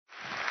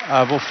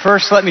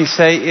First, let me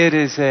say it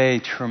is a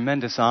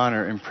tremendous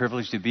honor and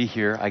privilege to be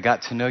here. I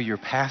got to know your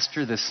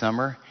pastor this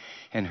summer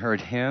and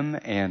heard him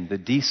and the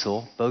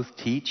Diesel both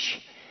teach,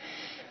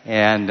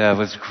 and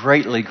was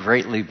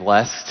greatly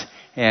blessed.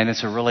 And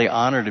it's a really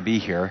honor to be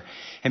here.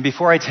 And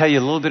before I tell you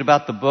a little bit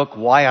about the book,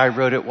 why I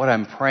wrote it, what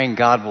I'm praying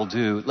God will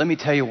do, let me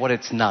tell you what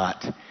it's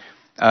not.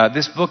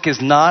 This book is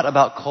not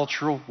about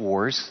cultural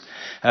wars.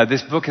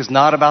 This book is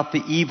not about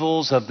the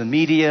evils of the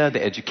media,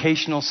 the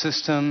educational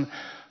system.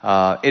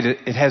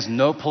 It has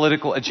no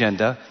political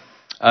agenda.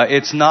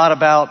 It's not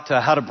about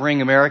how to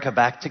bring America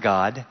back to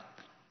God.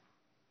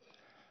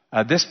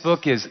 This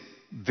book is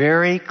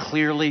very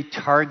clearly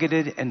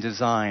targeted and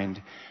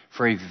designed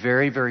for a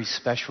very, very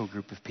special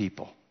group of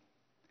people.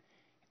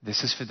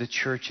 This is for the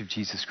Church of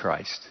Jesus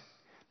Christ.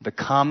 The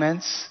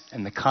comments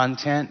and the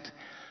content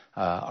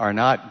are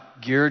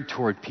not geared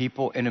toward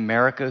people in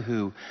America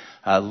who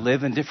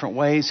live in different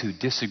ways, who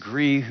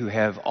disagree, who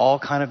have all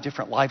kind of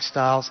different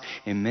lifestyles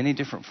in many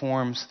different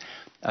forms.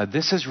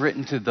 This is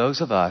written to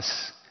those of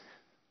us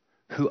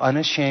who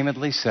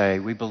unashamedly say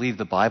we believe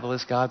the Bible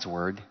is God's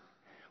Word.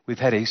 We've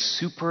had a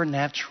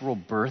supernatural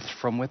birth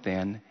from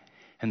within,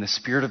 and the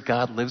Spirit of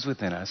God lives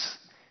within us.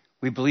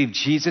 We believe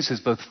Jesus is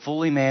both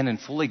fully man and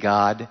fully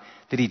God,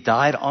 that He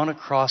died on a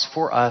cross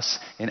for us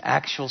in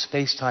actual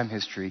space-time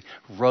history,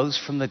 rose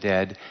from the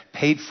dead,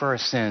 paid for our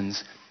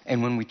sins,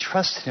 and when we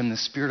trusted Him, the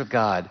Spirit of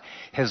God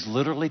has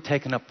literally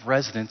taken up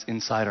residence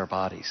inside our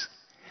bodies.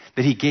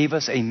 That He gave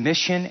us a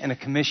mission and a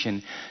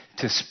commission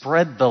to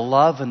spread the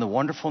love and the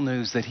wonderful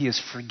news that He has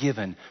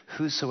forgiven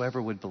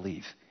whosoever would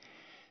believe.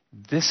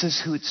 This is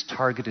who it's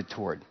targeted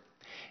toward.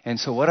 And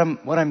so what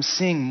I'm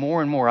seeing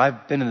more and more,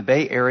 I've been in the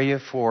Bay Area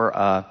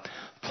for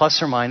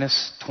plus or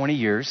minus 20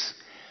 years.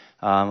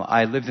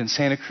 I lived in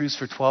Santa Cruz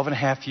for 12 and a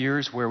half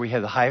years, where we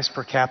had the highest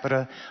per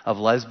capita of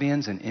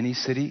lesbians in any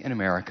city in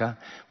America.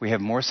 We have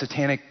more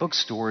satanic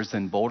bookstores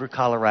than Boulder,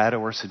 Colorado,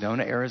 or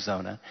Sedona,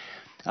 Arizona.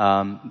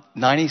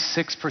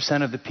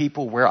 96% of the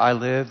people where I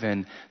live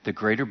in the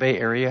greater Bay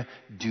Area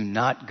do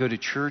not go to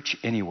church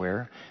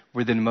anywhere.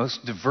 We're the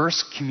most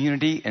diverse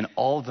community in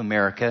all of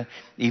America,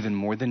 even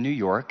more than New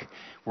York.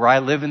 Where I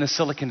live in the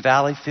Silicon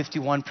Valley,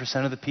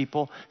 51% of the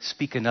people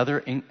speak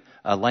another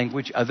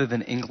language other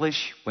than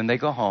English when they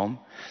go home.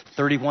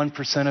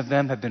 31% of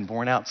them have been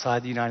born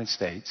outside the United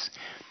States.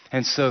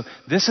 And so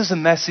this is a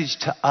message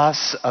to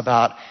us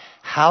about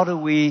how do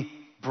we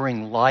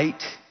bring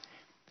light,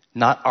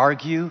 not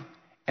argue,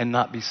 and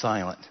not be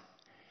silent.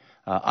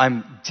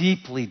 I'm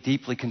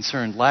deeply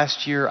concerned.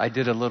 Last year I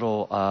did a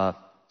little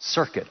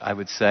circuit, I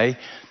would say,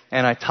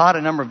 and I taught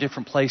a number of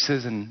different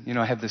places, and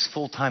I have this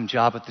full-time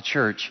job at the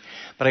church,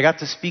 but I got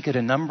to speak at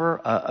a number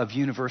of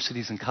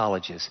universities and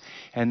colleges,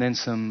 and then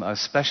some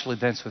special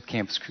events with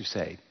Campus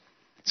Crusade.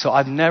 So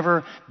I've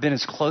never been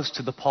as close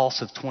to the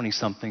pulse of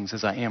 20-somethings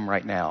as I am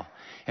right now.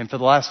 And for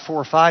the last 4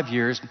 or 5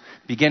 years,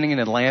 beginning in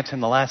Atlanta,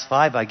 and the last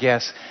 5, I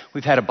guess,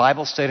 we've had a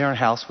Bible study in our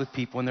house with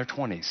people in their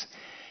 20s.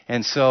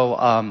 And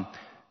so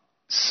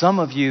some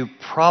of you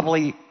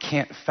probably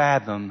can't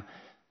fathom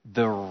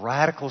the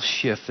radical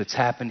shift that's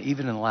happened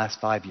even in the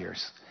last 5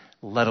 years,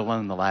 let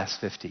alone the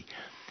last 50.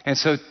 And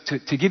so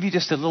to give you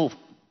just a little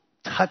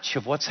touch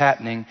of what's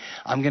happening,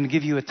 I'm going to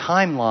give you a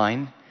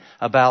timeline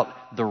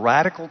about the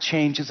radical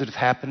changes that have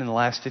happened in the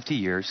last 50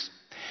 years.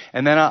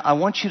 And then I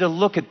want you to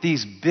look at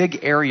these big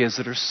areas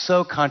that are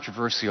so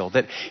controversial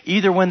that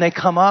either when they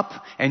come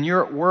up and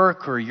you're at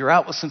work or you're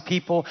out with some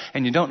people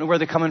and you don't know where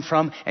they're coming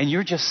from and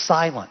you're just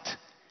silent.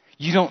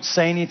 You don't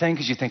say anything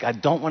because you think, I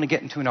don't want to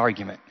get into an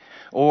argument.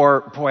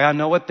 Or, boy, I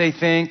know what they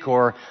think.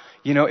 Or,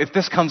 if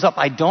this comes up,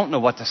 I don't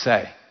know what to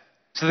say.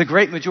 So the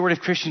great majority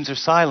of Christians are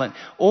silent.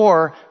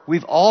 Or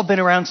we've all been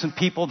around some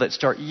people that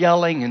start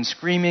yelling and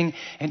screaming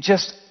and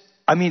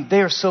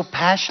they are so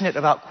passionate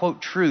about,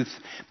 quote, truth,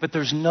 but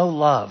there's no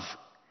love.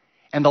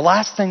 And the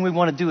last thing we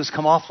want to do is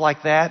come off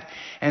like that.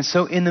 And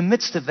so in the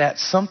midst of that,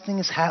 something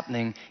is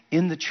happening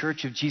in the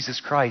Church of Jesus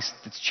Christ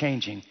that's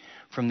changing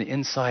from the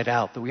inside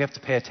out that we have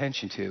to pay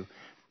attention to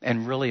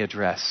and really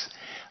address.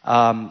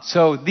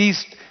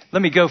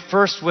 Let me go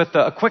first with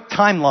a quick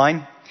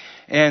timeline.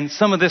 And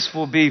some of this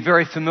will be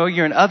very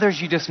familiar, and others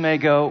you just may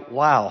go,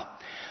 wow.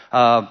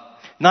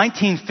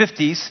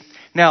 1950s.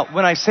 Now,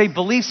 when I say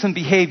beliefs and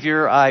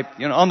behavior,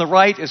 on the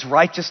right is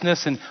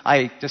righteousness, and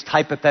I just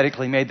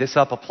hypothetically made this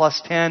up, a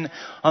plus 10.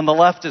 On the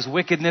left is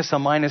wickedness, a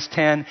minus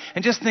 10.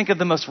 And just think of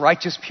the most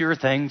righteous, pure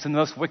things and the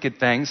most wicked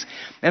things.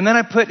 And then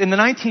I put in the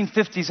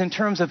 1950s in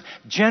terms of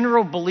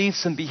general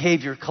beliefs and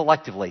behavior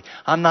collectively.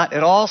 I'm not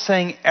at all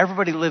saying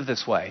everybody lived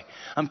this way.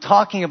 I'm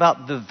talking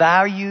about the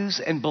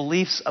values and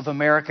beliefs of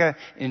America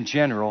in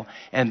general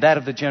and that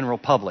of the general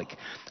public.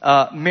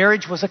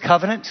 Marriage was a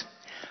covenant.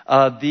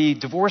 The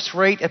divorce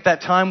rate at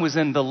that time was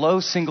in the low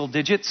single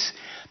digits.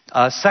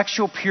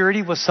 Sexual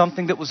purity was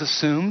something that was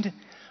assumed.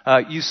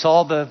 You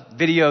saw the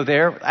video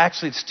there.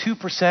 Actually, it's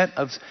 2%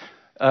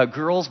 of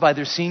girls by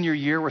their senior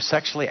year were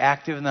sexually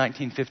active in the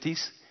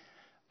 1950s.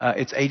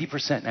 It's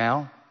 80%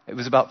 now. It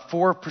was about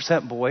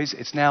 4% boys.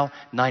 It's now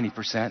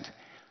 90%.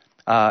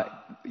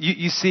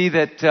 You see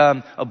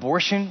that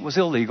abortion was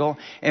illegal,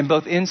 and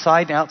both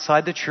inside and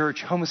outside the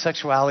church,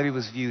 homosexuality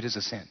was viewed as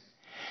a sin.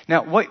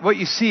 Now, what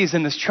you see is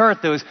in this chart,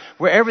 though, is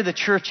wherever the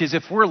church is,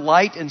 if we're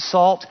light and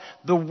salt,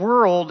 the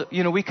world,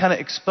 we kind of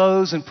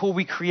expose and pull,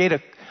 we create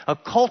a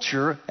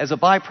culture as a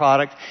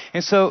byproduct.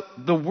 And so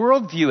the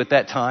worldview at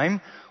that time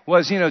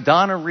was,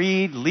 Donna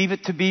Reed, Leave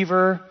It to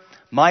Beaver,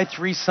 My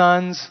Three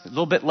Sons, a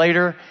little bit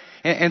later.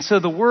 And so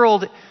the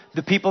world,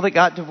 the people that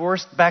got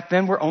divorced back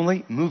then were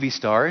only movie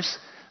stars.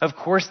 Of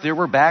course, there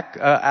were back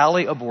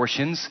alley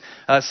abortions.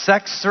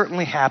 Sex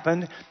certainly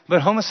happened,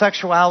 but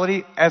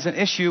homosexuality as an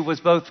issue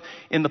was both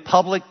in the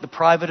public, the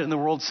private, and the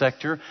world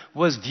sector,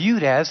 was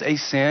viewed as a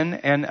sin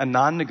and a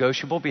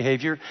non-negotiable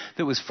behavior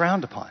that was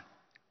frowned upon.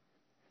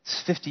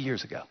 It's 50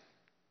 years ago.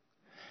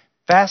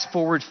 Fast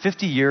forward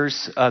 50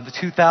 years, the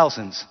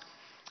 2000s.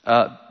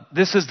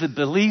 This is the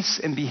beliefs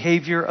and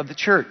behavior of the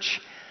church.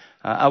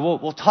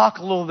 We'll talk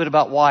a little bit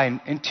about why.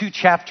 In 2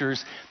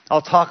 chapters,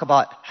 I'll talk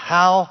about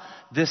how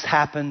this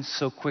happened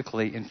so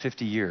quickly in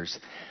 50 years.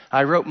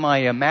 I wrote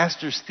my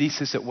master's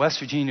thesis at West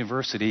Virginia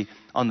University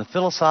on the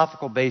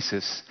philosophical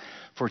basis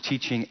for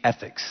teaching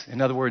ethics.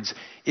 In other words,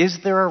 is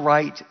there a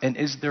right and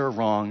is there a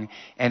wrong?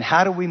 And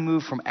how do we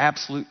move from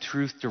absolute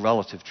truth to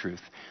relative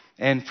truth?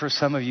 And for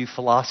some of you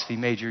philosophy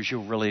majors,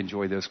 you'll really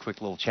enjoy those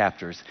quick little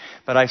chapters.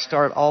 But I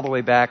start all the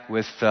way back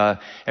with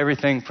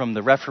everything from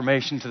the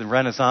Reformation to the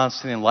Renaissance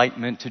to the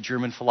Enlightenment to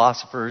German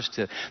philosophers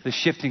to the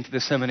shifting to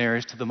the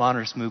seminaries to the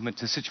modernist movement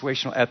to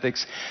situational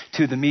ethics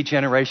to the me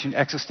generation,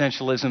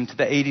 existentialism to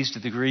the 80s to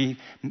the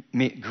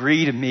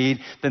greed of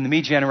mead, then the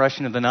me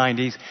generation of the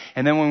 90s.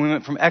 And then when we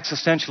went from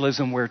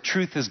existentialism where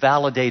truth is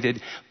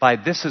validated by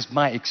this is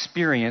my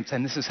experience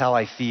and this is how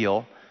I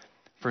feel.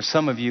 For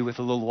some of you with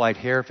a little white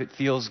hair, if it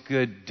feels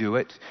good, do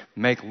it.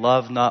 Make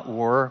love, not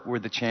war. We're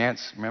the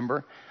chance,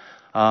 remember?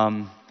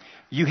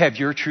 You have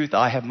your truth,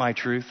 I have my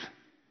truth.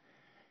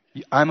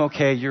 I'm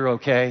okay, you're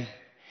okay.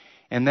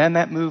 And then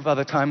that moved by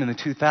the time in the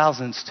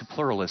 2000s to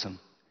pluralism.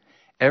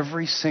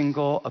 Every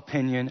single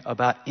opinion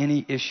about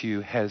any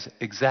issue has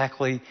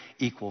exactly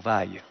equal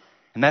value.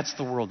 And that's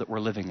the world that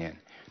we're living in.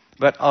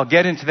 But I'll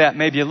get into that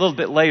maybe a little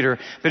bit later.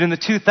 But in the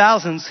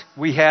 2000s,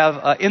 we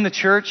have in the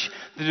church,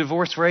 the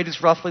divorce rate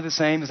is roughly the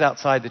same as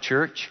outside the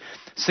church.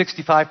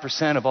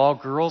 65% of all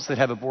girls that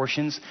have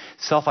abortions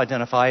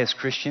self-identify as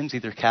Christians,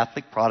 either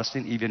Catholic,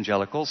 Protestant,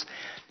 evangelicals.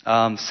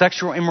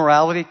 Sexual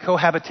immorality,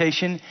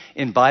 cohabitation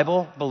in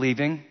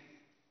Bible-believing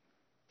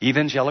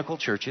evangelical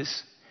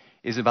churches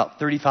is about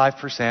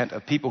 35%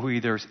 of people who are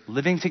either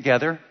living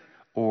together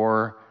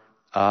or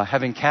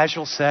having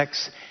casual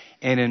sex.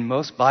 And in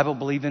most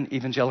Bible-believing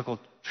evangelical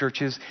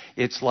churches,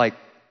 it's like,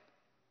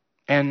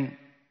 and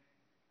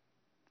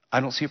I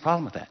don't see a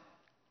problem with that.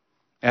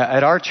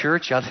 At our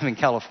church, I live in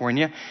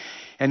California,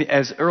 and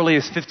as early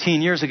as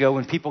 15 years ago,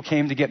 when people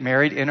came to get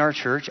married in our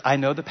church, I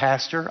know the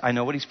pastor, I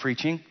know what he's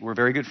preaching. We're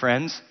very good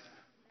friends.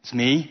 It's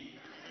me.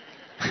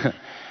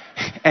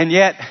 And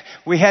yet,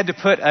 we had to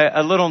put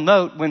a little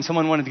note when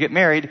someone wanted to get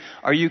married,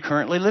 are you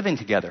currently living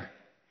together?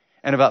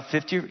 And about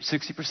 50 or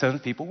 60% of the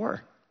people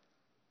were.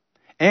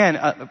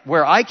 And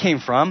where I came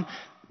from,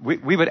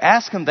 we would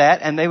ask them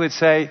that, and they would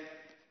say,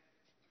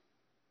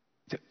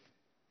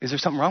 is there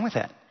something wrong with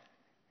that?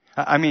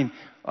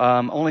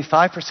 Only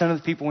 5% of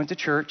the people went to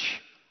church.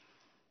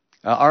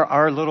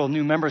 Our little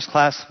new members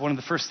class, one of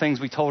the first things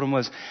we told them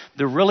was,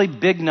 the really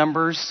big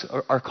numbers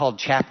are called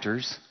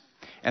chapters,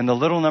 and the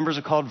little numbers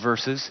are called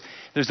verses.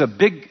 There's a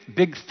big,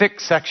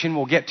 thick section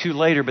we'll get to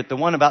later, but the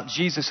one about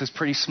Jesus is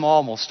pretty small,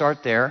 and we'll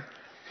start there.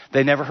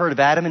 They never heard of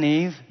Adam and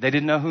Eve. They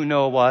didn't know who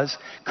Noah was.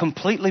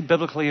 Completely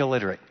biblically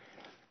illiterate.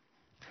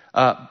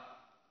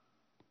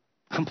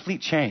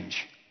 Complete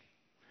change.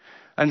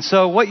 And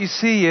so what you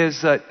see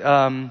is that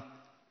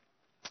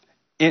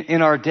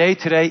in our day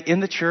today in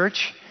the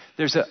church,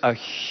 there's a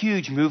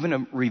huge movement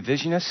of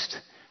revisionist.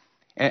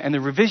 And the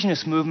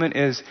revisionist movement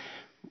is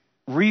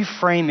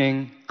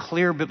reframing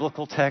clear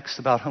biblical texts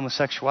about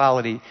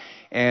homosexuality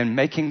and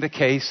making the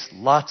case,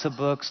 lots of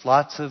books,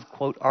 lots of,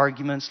 quote,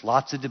 arguments,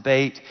 lots of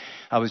debate.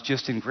 I was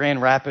just in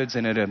Grand Rapids,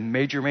 and at a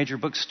major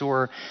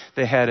bookstore,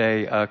 they had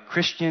a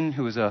Christian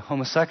who was a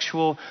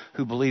homosexual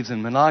who believes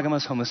in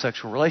monogamous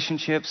homosexual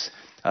relationships,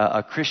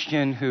 a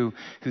Christian who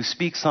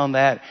speaks on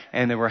that,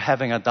 and they were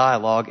having a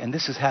dialogue, and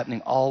this is happening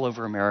all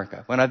over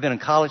America. When I've been on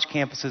college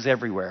campuses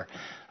everywhere,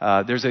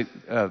 there's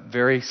a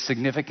very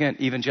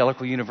significant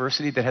evangelical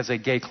university that has a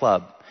gay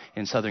club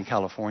in Southern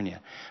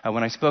California.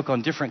 When I spoke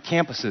on different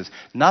campuses,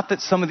 not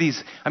that some of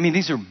these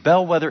are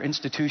bellwether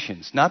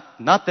institutions. Not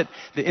that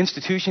the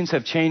institutions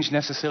have changed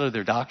necessarily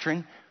their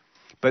doctrine,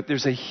 but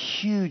there's a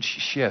huge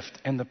shift,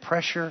 and the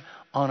pressure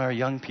on our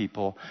young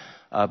people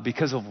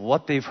because of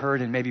what they've heard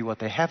and maybe what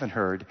they haven't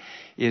heard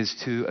is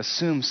to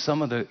assume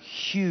some of the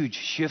huge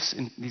shifts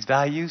in these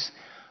values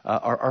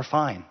are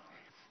fine.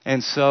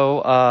 And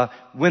so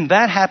when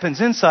that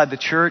happens inside the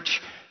church,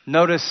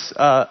 notice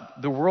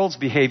the world's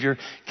behavior.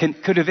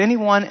 Could have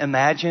anyone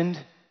imagined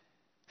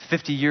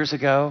 50 years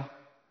ago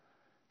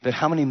That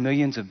how many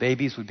millions of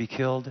babies would be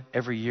killed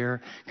every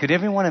year? Could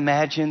everyone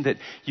imagine that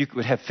you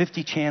would have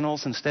 50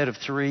 channels instead of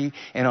 3,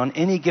 and on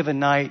any given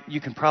night you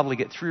can probably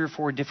get 3 or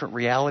 4 different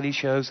reality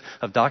shows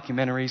of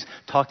documentaries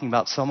talking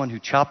about someone who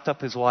chopped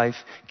up his wife,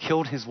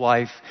 killed his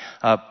wife,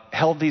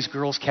 held these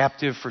girls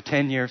captive for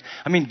 10 years?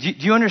 I mean, do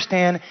you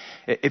understand?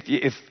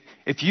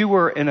 If you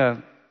were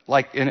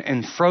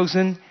in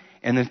Frozen,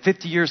 and then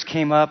 50 years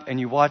came up and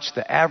you watched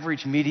the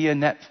average media,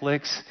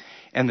 Netflix,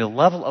 and the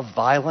level of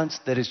violence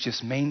that is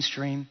just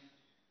mainstream,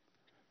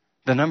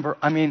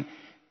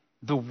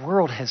 the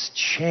world has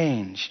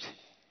changed.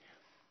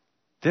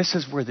 This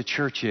is where the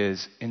church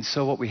is. And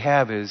so what we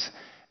have is,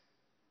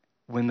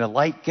 when the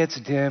light gets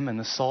dim and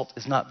the salt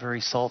is not very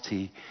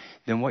salty,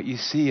 then what you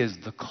see is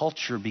the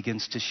culture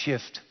begins to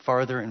shift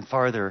farther and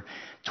farther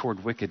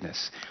toward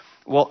wickedness.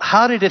 Well,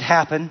 how did it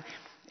happen?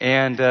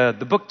 And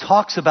the book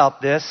talks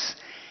about this.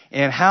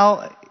 And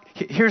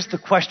here's the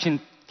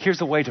question, here's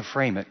the way to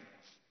frame it.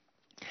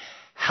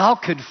 How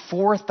could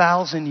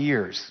 4,000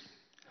 years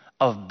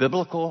of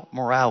biblical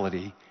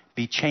morality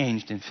be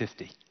changed in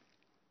 50?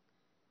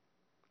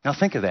 Now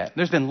think of that.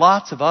 There's been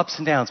lots of ups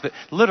and downs, but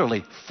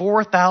literally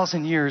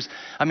 4,000 years.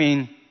 I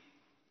mean,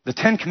 the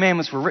 10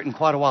 Commandments were written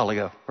quite a while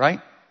ago, right?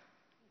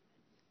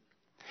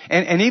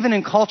 And even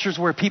in cultures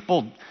where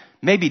people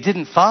maybe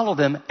didn't follow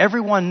them,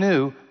 everyone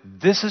knew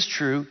this is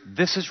true,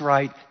 this is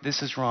right,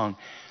 this is wrong.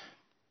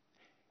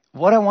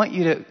 What I want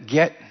you to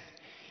get,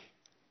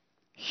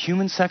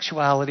 human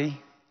sexuality,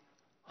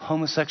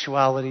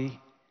 homosexuality,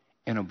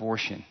 and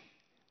abortion,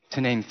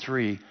 to name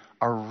 3,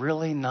 are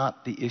really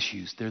not the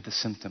issues. They're the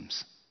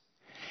symptoms.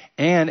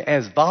 And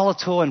as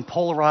volatile and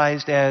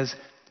polarized as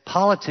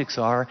politics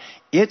are,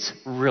 it's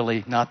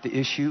really not the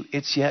issue.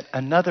 It's yet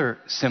another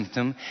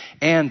symptom.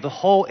 And the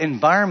whole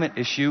environment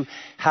issue,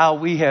 how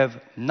we have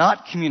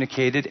not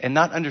communicated and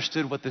not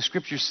understood what the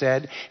Scripture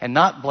said and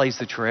not blazed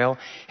the trail,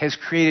 has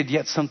created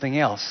yet something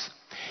else.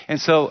 And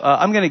so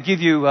I'm going to give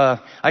you,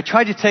 I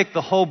tried to take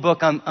the whole book.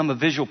 I'm a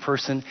visual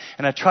person,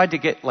 and I tried to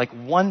get like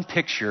one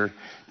picture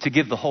to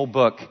give the whole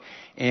book,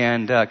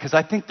 and because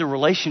I think the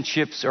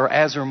relationships are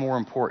as or more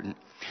important.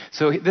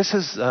 So this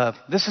is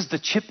the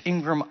Chip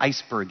Ingram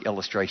iceberg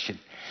illustration.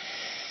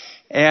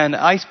 And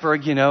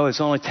iceberg,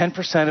 is only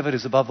 10% of it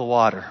is above the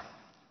water.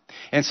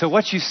 And so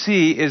what you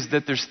see is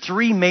that there's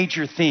 3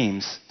 major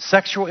themes: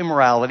 sexual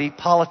immorality,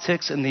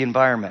 politics, and the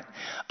environment.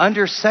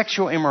 Under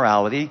sexual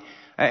immorality,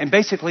 and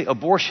basically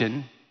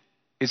abortion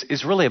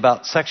is really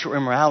about sexual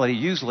immorality.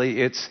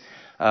 Usually it's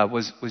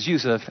was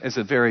used as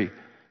a very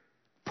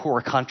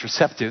poor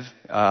contraceptive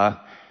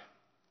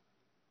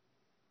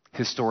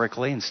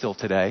historically and still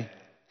today.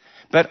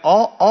 But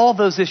all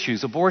those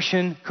issues,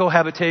 abortion,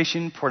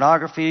 cohabitation,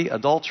 pornography,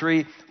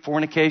 adultery,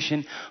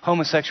 fornication,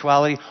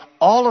 homosexuality,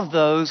 all of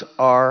those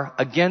are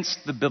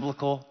against the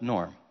biblical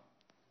norm.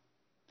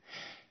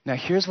 Now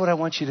here's what I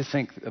want you to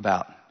think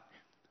about.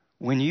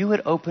 When you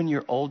would open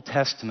your Old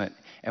Testament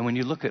and when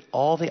you look at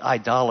all the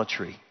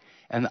idolatry,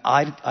 and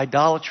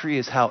idolatry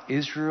is how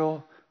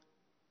Israel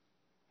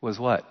was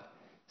what?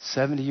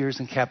 70 years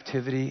in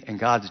captivity and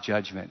God's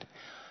judgment.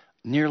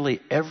 Nearly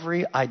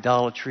every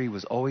idolatry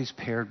was always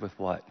paired with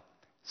what?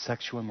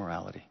 Sexual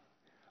immorality.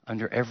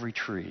 Under every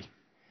tree.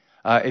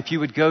 If you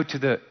would go to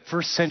the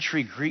first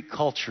century Greek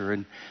culture,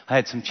 and I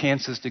had some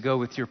chances to go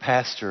with your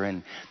pastor,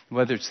 and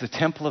whether it's the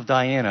Temple of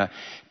Diana,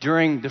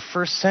 during the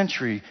first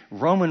century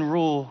Roman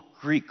rule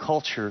Greek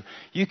culture,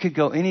 you could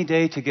go any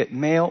day to get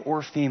male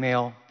or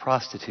female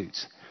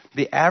prostitutes.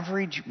 The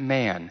average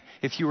man,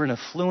 if you were an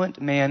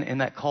affluent man in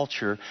that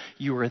culture,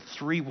 you were a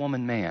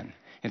 3-woman man.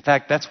 In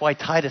fact, that's why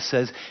Titus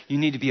says you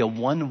need to be a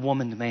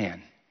 1-woman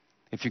man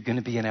if you're going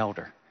to be an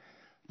elder.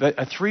 But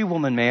a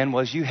 3-woman man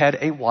was you had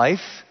a wife,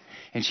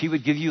 and she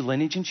would give you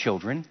lineage and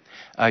children.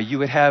 You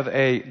would have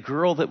a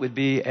girl that would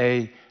be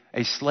a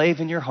slave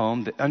in your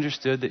home that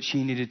understood that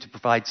she needed to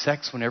provide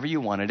sex whenever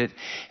you wanted it.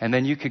 And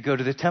then you could go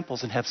to the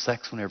temples and have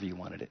sex whenever you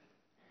wanted it.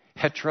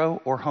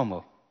 Hetero or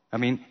homo.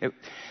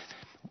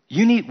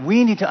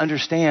 We need to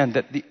understand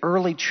that the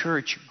early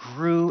church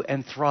grew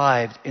and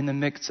thrived in the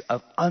midst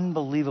of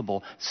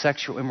unbelievable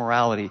sexual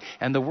immorality.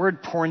 And the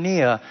word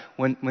porneia,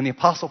 when the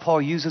Apostle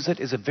Paul uses it,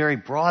 is a very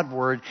broad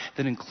word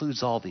that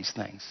includes all these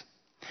things.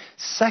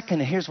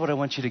 Second, here's what I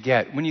want you to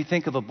get. When you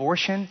think of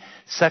abortion,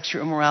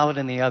 sexual immorality,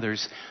 and the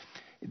others,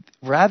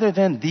 rather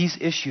than these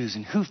issues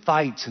and who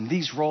fights and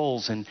these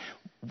roles and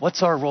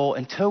what's our role,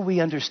 until we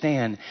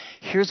understand,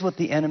 here's what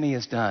the enemy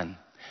has done.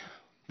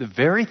 The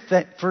very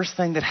first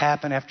thing that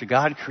happened after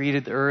God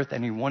created the earth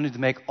and He wanted to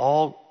make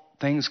all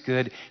things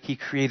good, He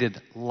created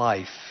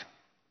life.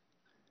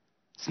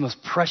 It's the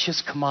most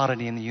precious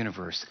commodity in the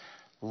universe.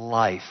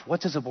 Life. What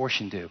does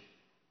abortion do?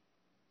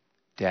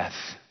 Death.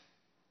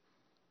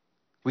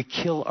 We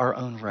kill our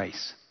own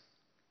race.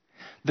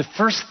 The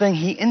first thing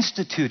He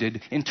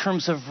instituted in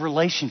terms of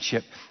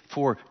relationship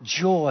for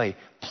joy,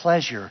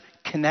 pleasure,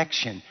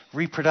 connection,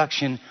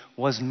 reproduction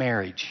was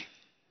marriage.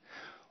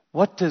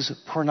 What does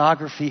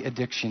pornography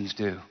addictions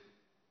do?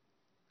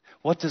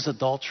 What does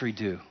adultery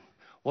do?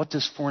 What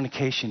does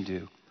fornication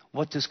do?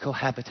 What does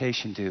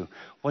cohabitation do?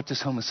 What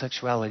does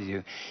homosexuality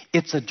do?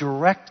 It's a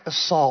direct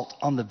assault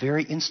on the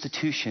very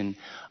institution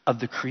of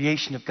the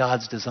creation of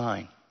God's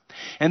design.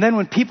 And then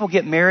when people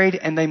get married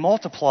and they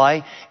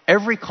multiply,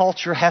 every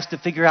culture has to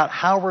figure out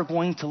how we're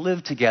going to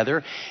live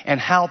together, and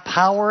how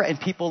power and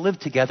people live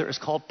together is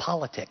called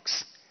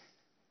politics.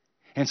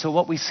 And so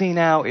what we see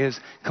now is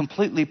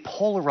completely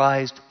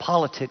polarized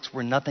politics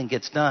where nothing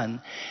gets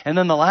done. And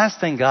then the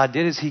last thing God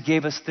did is he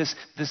gave us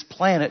this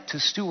planet to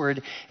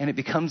steward, and it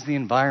becomes the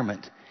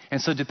environment.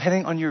 And so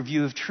depending on your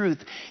view of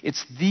truth,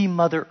 it's the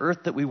Mother Earth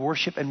that we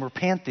worship and we're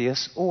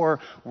pantheists,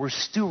 or we're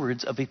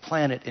stewards of a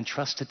planet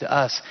entrusted to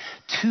us.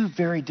 Two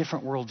very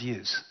different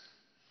worldviews.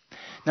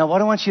 Now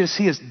what I want you to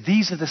see is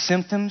these are the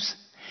symptoms.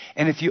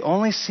 And if you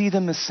only see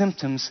them as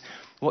symptoms,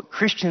 what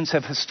Christians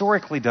have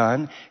historically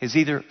done is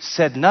either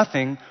said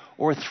nothing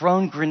or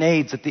thrown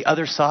grenades at the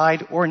other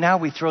side, or now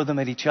we throw them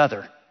at each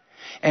other.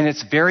 And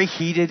it's very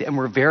heated and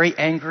we're very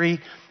angry.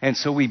 And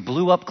so we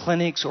blew up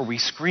clinics, or we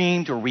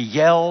screamed, or we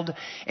yelled.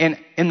 And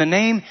in the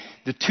name,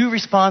 the two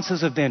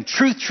responses have been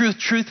truth, truth,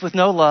 truth with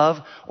no love,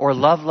 or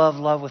love, love,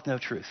 love with no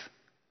truth.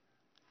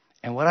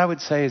 And what I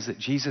would say is that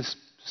Jesus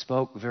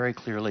spoke very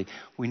clearly.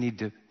 We need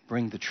to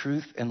bring the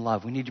truth and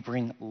love. We need to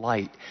bring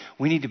light.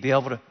 We need to be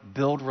able to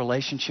build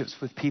relationships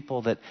with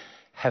people that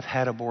have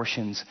had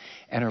abortions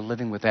and are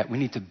living with that. We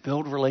need to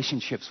build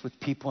relationships with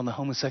people in the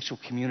homosexual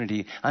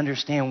community.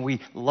 Understand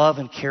we love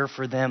and care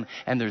for them,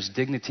 and there's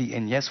dignity.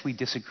 And yes, we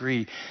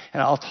disagree.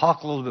 And I'll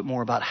talk a little bit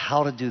more about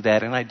how to do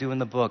that, and I do in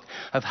the book,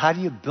 of how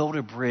do you build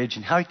a bridge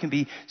and how you can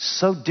be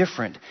so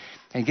different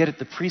and get at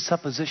the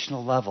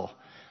presuppositional level.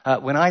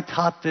 When I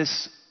taught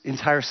this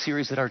entire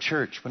series at our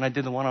church, when I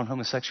did the one on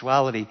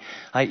homosexuality,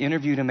 I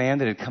interviewed a man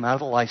that had come out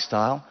of a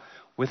lifestyle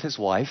with his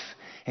wife,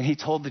 and he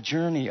told the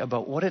journey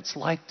about what it's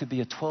like to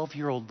be a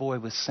 12-year-old boy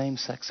with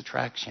same-sex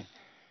attraction.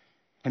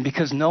 And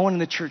because no one in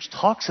the church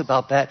talks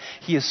about that,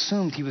 he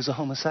assumed he was a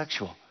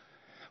homosexual.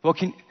 Well,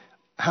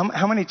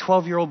 how many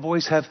 12-year-old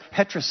boys have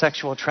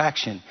heterosexual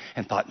attraction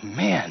and thought,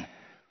 man,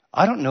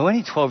 I don't know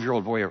any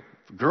 12-year-old boy or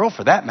girl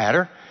for that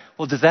matter.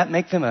 Well, does that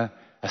make them a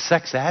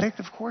sex addict?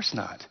 Of course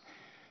not.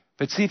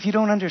 But see, if you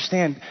don't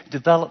understand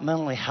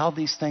developmentally how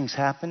these things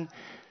happen,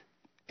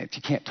 if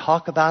you can't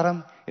talk about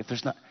them, if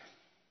there's not,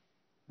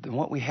 then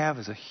what we have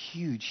is a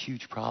huge,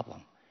 huge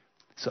problem.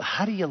 So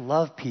how do you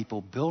love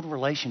people, build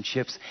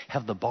relationships,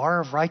 have the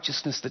bar of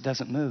righteousness that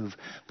doesn't move,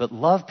 but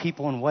love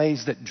people in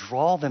ways that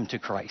draw them to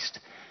Christ?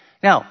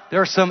 Now,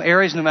 there are some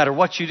areas, no matter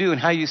what you do and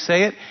how you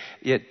say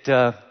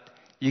it,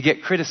 you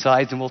get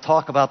criticized, and we'll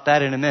talk about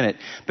that in a minute.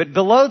 But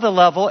below the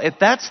level, if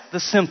that's the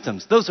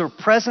symptoms, those are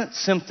present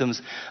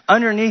symptoms.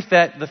 Underneath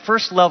that, the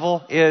first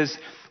level is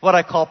what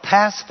I call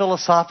past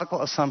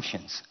philosophical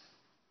assumptions.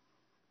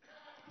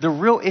 The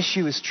real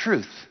issue is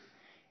truth.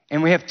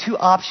 And we have two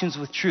options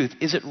with truth.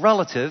 Is it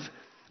relative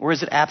or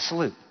is it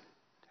absolute?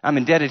 I'm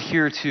indebted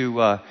here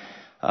to,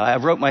 I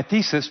wrote my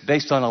thesis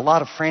based on a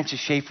lot of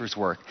Francis Schaeffer's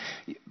work.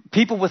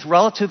 People with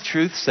relative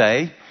truth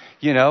say,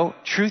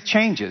 truth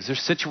changes. There's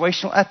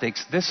situational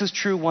ethics. This is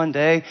true one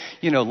day.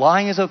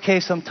 Lying is okay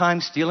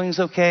sometimes. Stealing is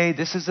okay.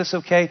 This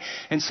okay.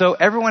 And so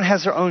everyone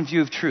has their own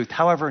view of truth.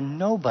 However,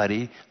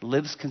 nobody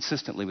lives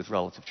consistently with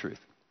relative truth.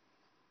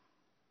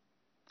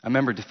 I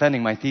remember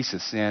defending my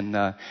thesis, and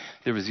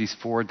there was these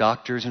 4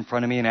 doctors in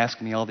front of me and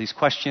asking me all these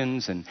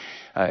questions, and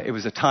it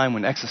was a time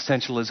when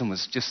existentialism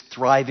was just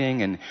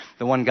thriving, and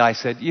the one guy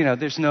said,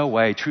 there's no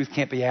way, truth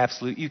can't be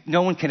absolute.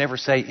 No one can ever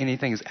say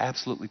anything is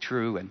absolutely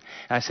true. And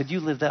I said, you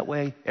live that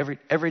way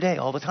every day,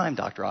 all the time,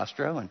 Dr.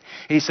 Ostro. And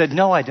he said,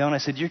 no, I don't. I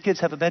said, your kids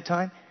have a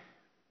bedtime?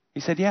 He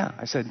said, yeah.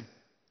 I said,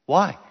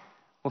 why?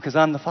 Well, because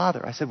I'm the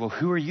father. I said, well,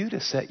 who are you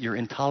to set your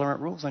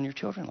intolerant rules on your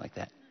children like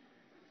that?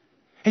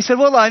 He said,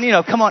 well,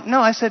 come on. No,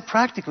 I said,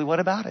 practically,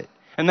 what about it?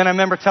 And then I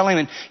remember telling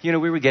him,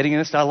 we were getting in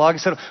this dialogue. I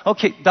said,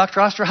 okay,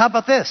 Dr. Oster, how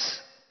about this?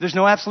 There's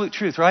no absolute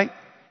truth, right?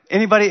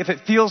 Anybody, if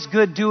it feels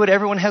good, do it.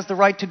 Everyone has the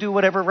right to do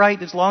whatever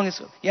right, as long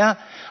as, yeah.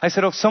 I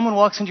said, if someone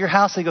walks into your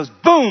house, he goes,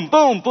 boom,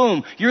 boom,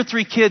 boom. Your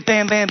 3 kids,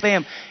 bam, bam,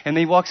 bam. And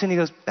then he walks in, he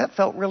goes, that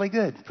felt really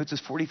good. Puts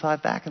his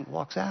 45 back and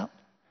walks out.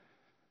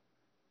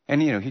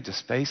 And, he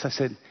just faced. I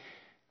said,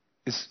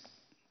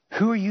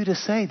 who are you to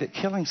say that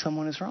killing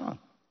someone is wrong?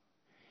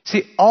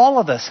 See, all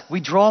of us,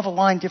 we draw the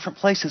line different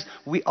places.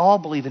 We all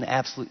believe in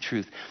absolute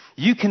truth.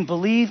 You can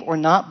believe or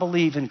not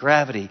believe in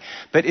gravity.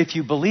 But if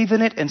you believe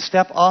in it and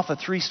step off a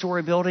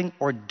 3-story building,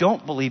 or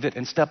don't believe it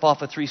and step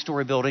off a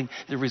 3-story building,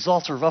 the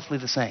results are roughly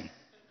the same.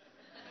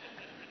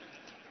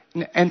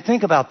 And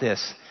think about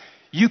this.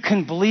 You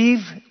can believe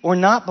or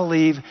not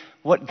believe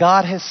what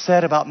God has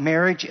said about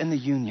marriage and the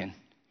union.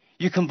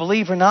 You can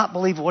believe or not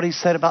believe what he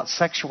said about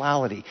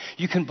sexuality.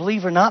 You can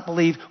believe or not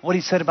believe what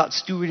he said about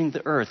stewarding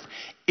the earth.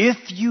 If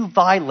you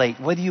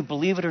violate, whether you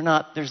believe it or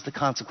not, there's the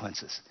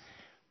consequences.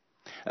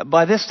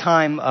 By this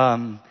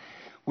time,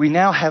 we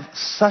now have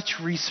such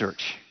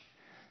research.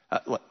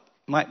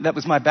 That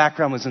was my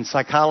background, was in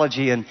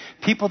psychology, and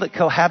people that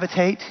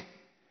cohabitate,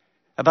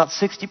 about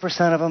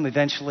 60% of them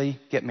eventually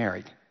get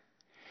married.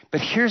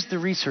 But here's the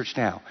research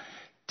now.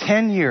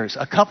 10 years,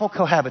 a couple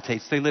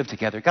cohabitates, they live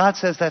together. God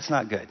says that's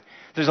not good.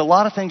 There's a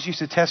lot of things you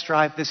should test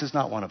drive. This is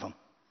not one of them.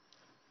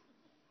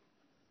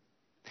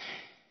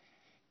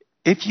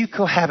 If you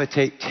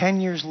cohabitate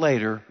 10 years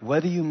later,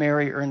 whether you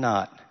marry or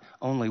not,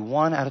 only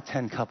 1 out of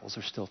 10 couples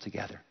are still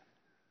together.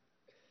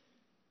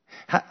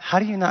 How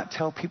do you not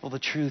tell people the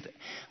truth,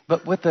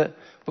 but with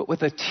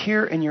a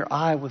tear in your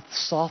eye, with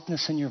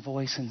softness in your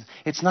voice? And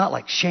it's not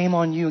like shame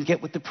on you and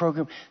get with the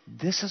program.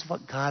 This is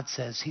what God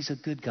says. He's a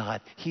good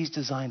God. He's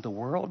designed the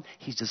world.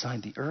 He's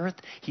designed the earth.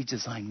 He's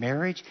designed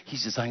marriage.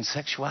 He's designed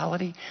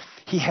sexuality.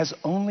 He has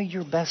only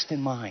your best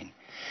in mind.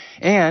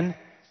 And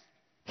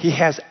He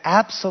has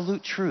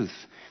absolute truth.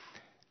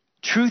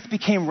 Truth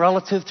became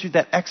relative through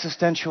that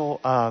existential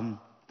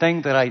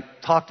thing that I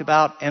talked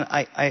about, and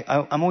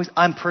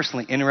I'm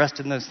personally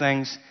interested in those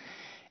things.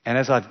 And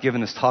as I've given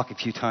this talk a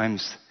few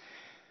times,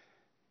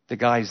 the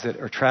guys that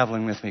are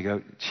traveling with me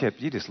go, Chip,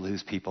 you just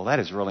lose people. That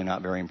is really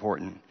not very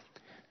important.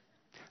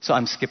 So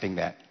I'm skipping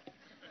that.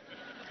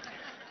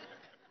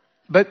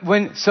 But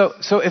so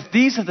if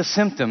these are the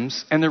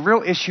symptoms, and the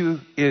real issue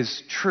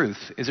is truth,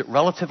 is it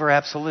relative or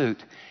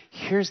absolute?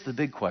 Here's the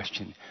big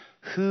question.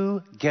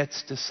 Who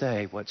gets to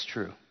say what's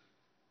true?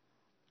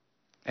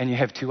 And you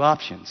have 2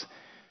 options.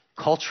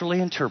 Culturally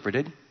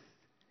interpreted,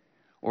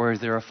 or is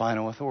there a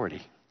final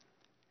authority?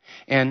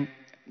 And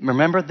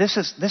remember, this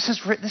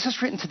is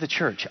written to the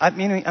church. I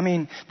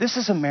mean, this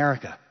is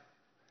America.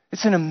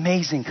 It's an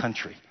amazing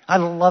country. I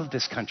love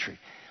this country.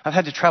 I've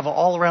had to travel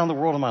all around the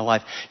world in my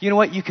life. You know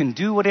what? You can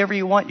do whatever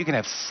you want. You can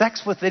have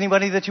sex with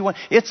anybody that you want.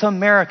 It's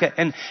America.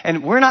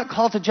 And we're not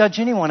called to judge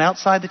anyone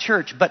outside the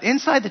church. But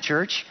inside the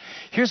church,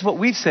 here's what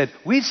we've said.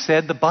 We've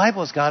said the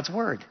Bible is God's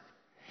word.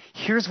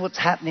 Here's what's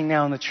happening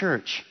now in the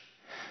church.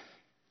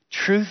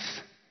 Truth,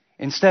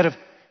 instead of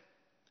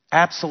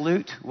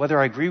absolute, whether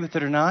I agree with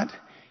it or not,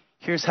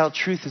 here's how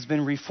truth has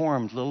been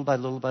reformed little by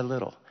little by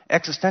little.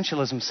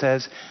 Existentialism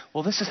says,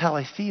 well, this is how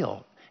I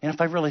feel. And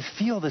if I really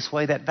feel this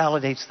way, that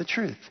validates the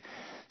truth.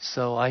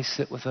 So I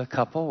sit with a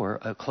couple or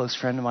a close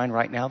friend of mine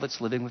right now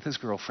that's living with his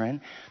girlfriend.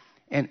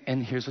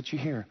 And here's what you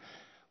hear.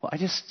 Well, I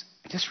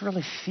just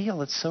really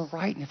feel it's so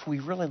right. And if we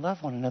really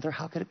love one another,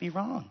 how could it be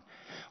wrong?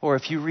 Or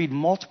if you read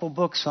multiple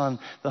books on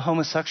the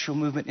homosexual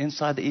movement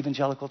inside the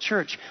evangelical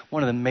church,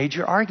 one of the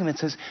major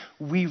arguments is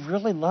we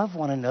really love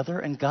one another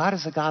and God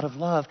is a God of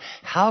love.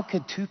 How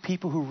could 2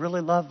 people who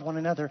really love one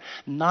another,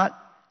 not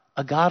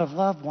a God of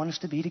love, want us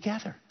to be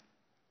together?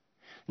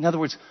 In other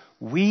words,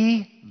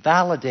 we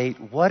validate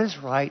what is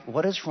right,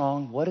 what is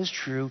wrong, what is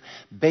true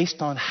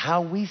based on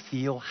how we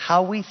feel,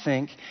 how we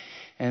think,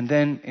 and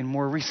then in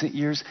more recent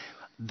years,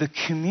 the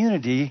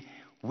community.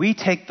 We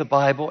take the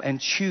Bible and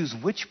choose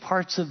which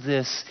parts of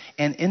this,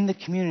 and in the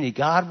community,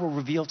 God will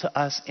reveal to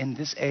us in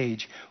this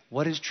age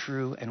what is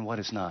true and what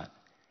is not.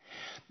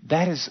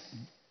 That is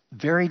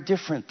very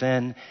different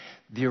than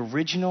the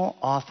original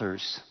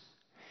authors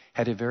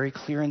had a very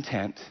clear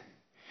intent,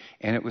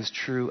 and it was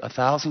true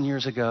 1,000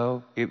 years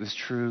ago, it was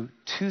true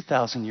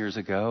 2,000 years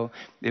ago,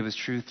 it was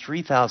true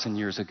 3,000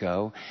 years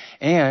ago,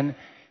 and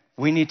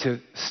we need to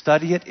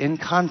study it in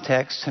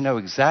context to know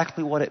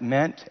exactly what it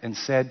meant and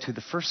said to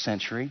the first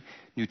century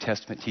New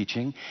Testament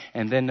teaching,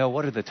 and then know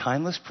what are the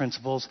timeless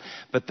principles,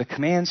 but the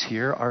commands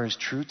here are as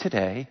true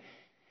today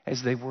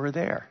as they were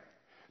there.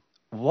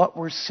 What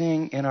we're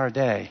seeing in our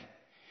day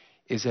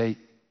is a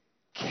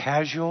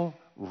casual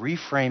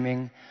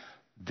reframing.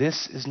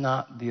 This is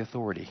not the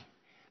authority.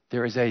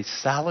 There is a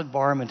salad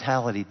bar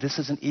mentality. This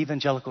isn't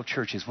evangelical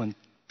churches. When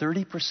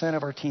 30%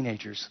 of our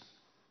teenagers,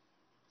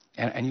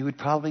 and you would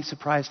probably be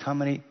surprised how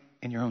many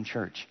in your own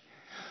church,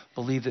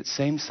 believe that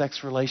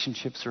same-sex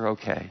relationships are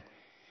okay.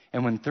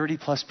 And when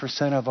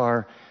 30+% of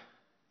our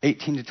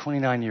 18 to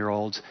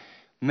 29-year-olds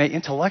may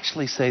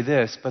intellectually say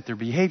this, but their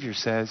behavior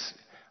says,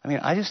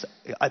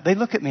 they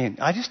look at me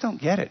and I just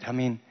don't get it. I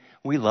mean,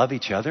 we love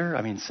each other.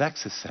 I mean,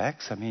 sex is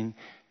sex. I mean,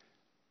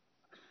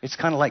 it's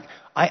kind of like,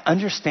 I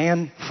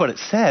understand what it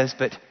says,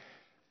 but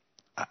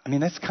I mean,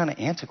 that's kind of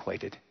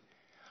antiquated.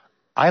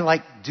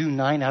 I do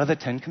 9 out of the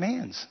 10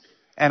 commands.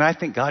 And I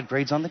think God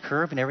grades on the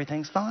curve and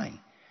everything's fine.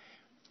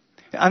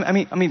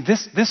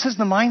 This is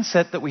the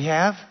mindset that we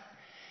have.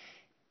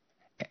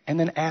 And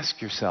then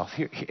ask yourself,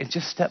 here, and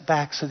just step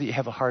back so that you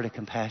have a heart of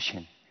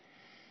compassion.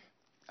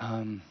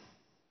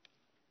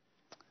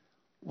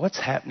 What's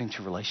happening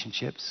to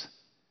relationships?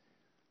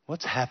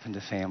 What's happened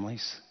to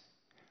families?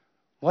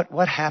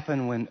 What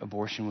happened when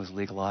abortion was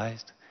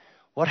legalized?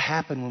 What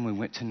happened when we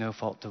went to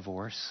no-fault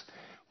divorce?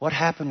 What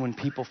happened when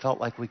people felt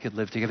like we could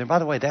live together? And by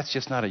the way, that's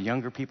just not a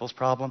younger people's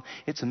problem.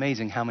 It's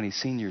amazing how many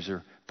seniors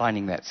are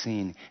finding that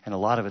scene, and a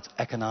lot of it's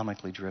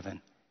economically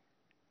driven.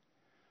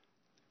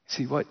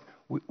 See, what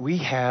we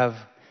have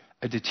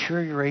a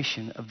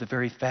deterioration of the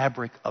very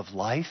fabric of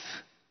life,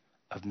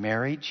 of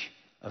marriage,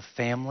 of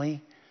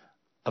family,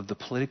 of the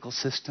political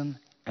system,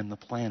 and the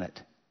planet.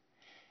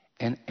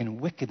 And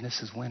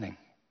wickedness is winning.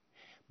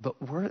 But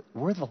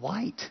we're the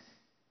light.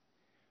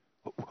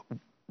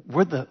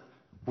 We're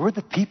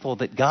the people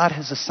that God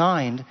has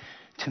assigned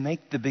to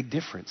make the big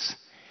difference.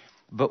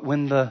 But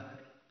when the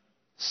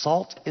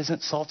Salt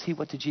isn't salty.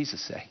 What did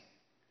Jesus say?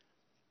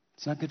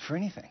 It's not good for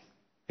anything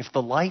if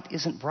the light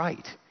isn't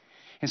bright.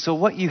 And so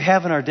what you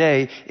have in our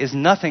day is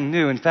nothing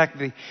new. In fact,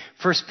 the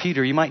 1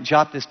 Peter, you might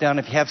jot this down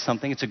if you have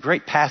something. It's a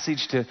great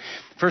passage to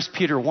 1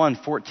 Peter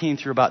 1:14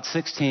 through about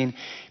 16.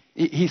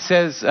 He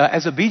says,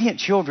 as obedient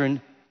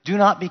children, do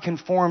not be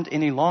conformed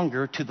any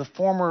longer to the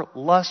former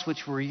lusts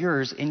which were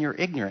yours in your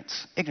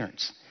ignorance.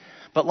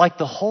 But like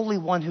the Holy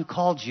One who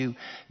called you,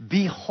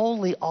 be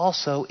holy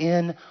also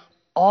in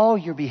all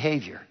your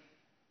behavior.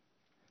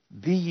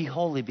 Be ye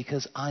holy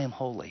because I am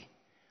holy.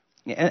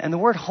 And the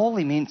word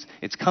holy means,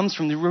 it comes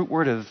from the root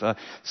word of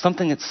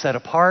something that's set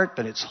apart,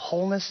 but it's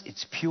wholeness,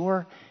 it's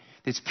pure.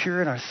 It's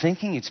pure in our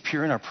thinking, it's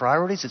pure in our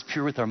priorities, it's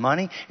pure with our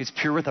money, it's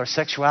pure with our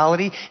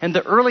sexuality. And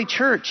the early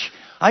church,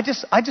 I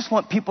just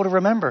want people to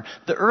remember,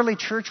 the early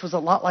church was a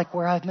lot like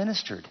where I've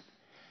ministered.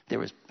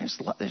 There's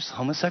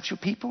homosexual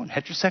people and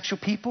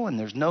heterosexual people, and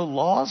there's no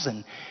laws.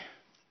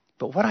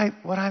 But what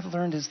I've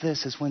learned is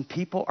this, is when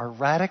people are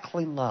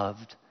radically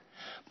loved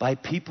by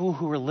people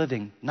who are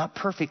living not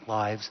perfect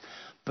lives,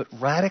 but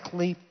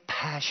radically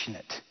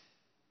passionate,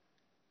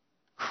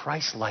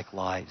 Christ-like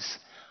lives,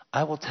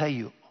 I will tell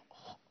you,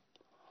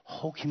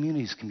 whole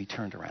communities can be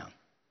turned around.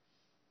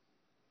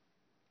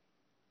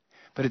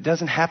 But it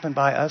doesn't happen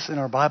by us in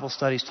our Bible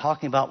studies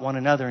talking about one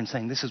another and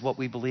saying, this is what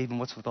we believe and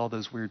what's with all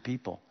those weird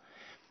people.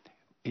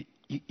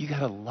 You got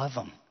to love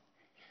them.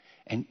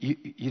 And,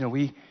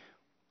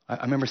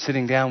 I remember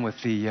sitting down with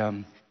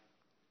the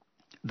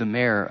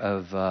mayor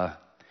of,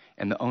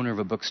 and the owner of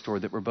a bookstore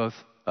that were both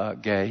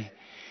gay.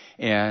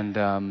 And,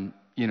 an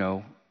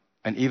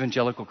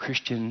evangelical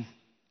Christian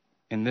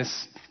in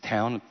this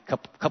town, a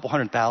couple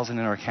 100,000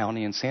 in our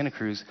county in Santa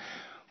Cruz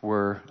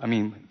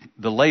the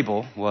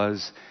label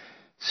was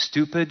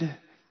stupid,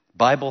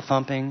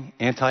 Bible-thumping,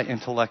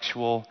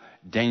 anti-intellectual,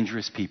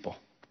 dangerous people.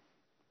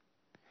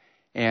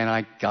 And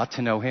I got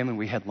to know him, and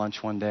we had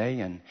lunch one day,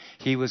 and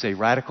he was a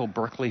radical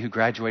Berkeley who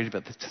graduated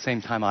at the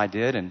same time I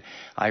did, and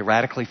I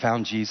radically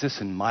found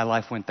Jesus, and my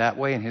life went that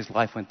way, and his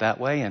life went that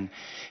way, and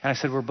I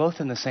said, we're both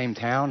in the same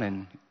town,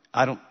 and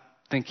I don't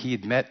think he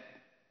had met,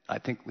 I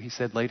think he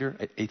said later,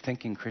 a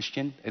thinking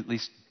Christian, at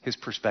least his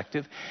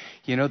perspective.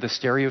 The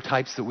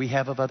stereotypes that we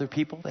have of other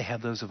people, they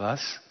have those of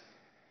us.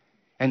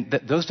 And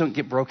those don't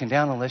get broken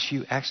down unless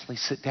you actually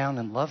sit down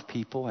and love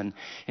people and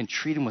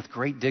treat them with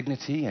great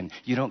dignity, and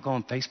you don't go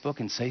on Facebook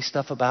and say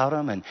stuff about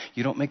them, and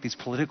you don't make these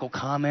political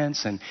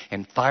comments and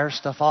fire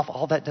stuff off.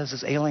 All that does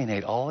is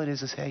alienate. All it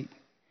is hate.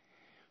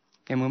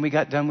 And when we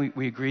got done,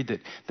 we agreed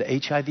that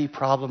the HIV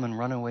problem and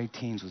runaway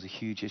teens was a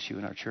huge issue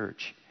in our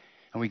church.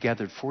 And we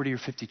gathered 40 or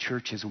 50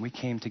 churches, and we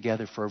came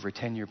together for over a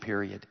 10-year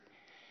period.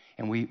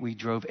 And we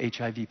drove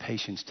HIV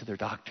patients to their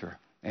doctor,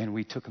 and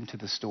we took them to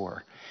the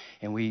store,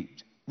 and we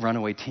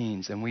runaway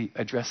teens, and we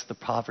addressed the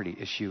poverty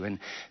issue, and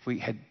we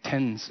had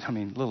tons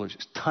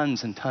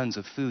and tons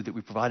of food that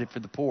we provided for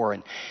the poor,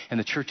 and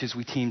the churches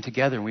we teamed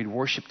together, and we'd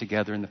worship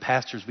together, and the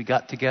pastors we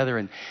got together,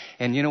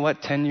 and you know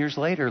what, 10 years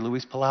later,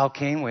 Luis Palau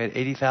came, we had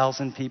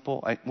 80,000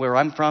 people, where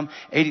I'm from,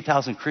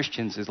 80,000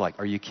 Christians is like,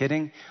 are you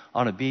kidding?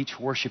 On a beach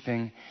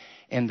worshiping,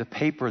 and the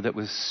paper that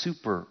was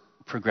super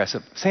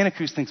progressive, Santa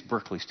Cruz thinks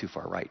Berkeley's too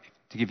far right,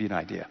 to give you an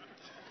idea.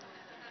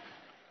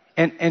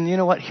 And you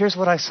know what? Here's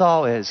what I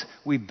saw is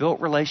we built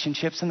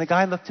relationships, and the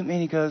guy looked at me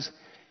and he goes,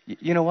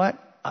 you know what?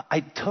 I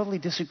totally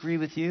disagree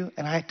with you,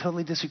 and I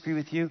totally disagree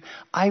with you.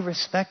 I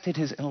respected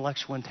his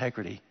intellectual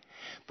integrity,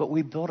 but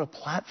we built a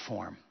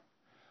platform.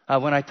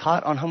 When I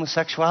taught on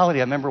homosexuality,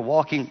 I remember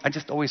I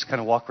just always kind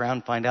of walk around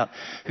and find out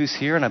who's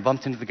here, and I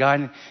bumped into the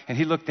guy, and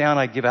he looked down,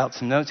 I give out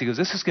some notes. He goes,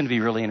 this is going to be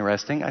really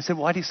interesting. I said,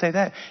 why do you say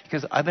that?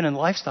 Because I've been in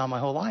lifestyle my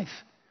whole life.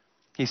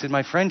 He said,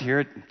 my friend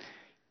here,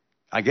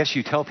 I guess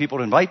you tell people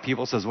to invite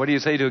people, says, what do you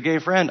say to a gay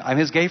friend? I'm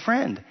his gay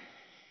friend.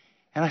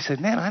 And I said,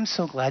 man, I'm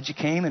so glad you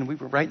came. And we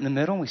were right in the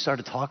middle, and we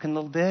started talking a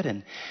little bit.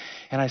 And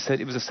I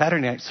said, it was a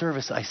Saturday night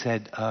service. I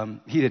said,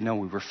 he didn't know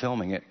we were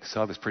filming it,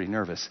 so I was pretty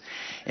nervous.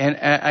 And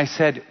I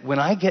said, when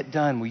I get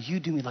done, will you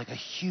do me like a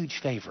huge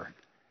favor? And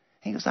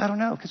he goes, I don't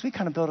know, because we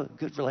kind of built a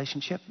good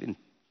relationship in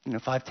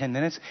 5-10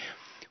 minutes.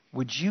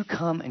 Would you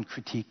come and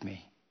critique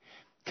me?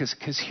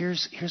 Because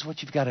here's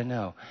what you've got to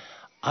know.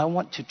 I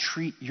want to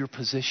treat your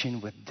position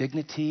with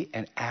dignity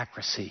and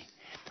accuracy.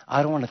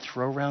 I don't want to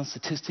throw around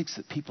statistics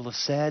that people have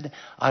said.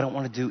 I don't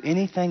want to do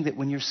anything that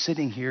when you're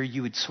sitting here,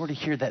 you would sort of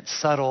hear that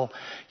subtle,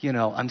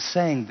 I'm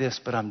saying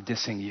this, but I'm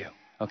dissing you.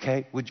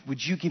 Okay?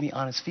 Would you give me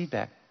honest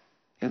feedback?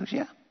 He goes,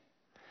 yeah.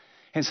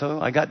 And so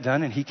I got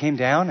done, and he came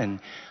down,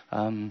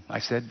 and I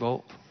said,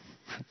 well,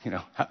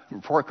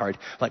 report card.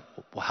 Like,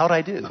 well, how'd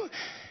I do?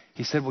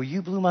 He said, well,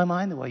 you blew my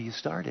mind the way you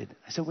started.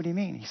 I said, what do you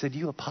mean? He said,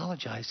 you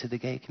apologized to the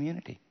gay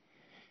community.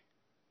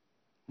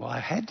 Well, I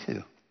had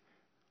to.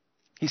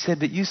 He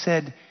said that you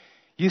said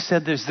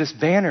there's this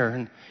banner,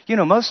 and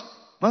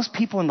most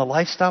people in the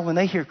lifestyle, when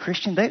they hear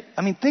Christian,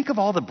 think of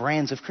all the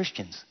brands of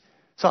Christians.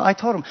 So I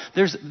told him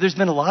there's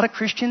been a lot of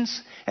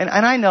Christians, and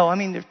I know,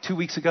 2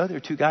 weeks ago there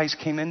were two guys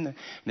came in, and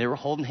they were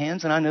holding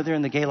hands, and I know they're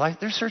in the gay life.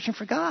 They're searching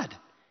for God.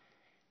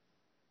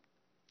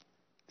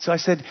 So I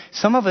said,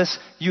 some of us,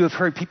 you have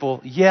heard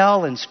people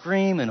yell and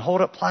scream and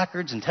hold up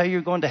placards and tell you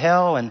you're going to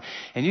hell, and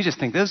you just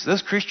think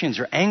those Christians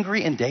are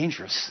angry and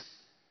dangerous.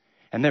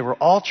 And they were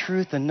all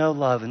truth and no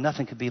love, and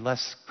nothing could be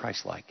less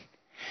Christ-like.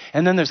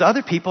 And then there's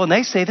other people, and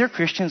they say they're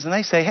Christians, and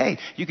they say, hey,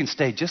 you can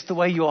stay just the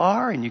way you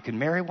are, and you can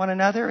marry one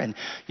another, and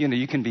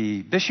you can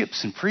be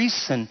bishops and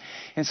priests. And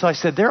so I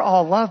said, they're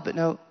all love, but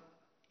no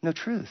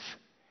truth.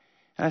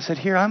 And I said,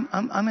 here,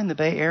 I'm in the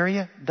Bay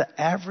Area. The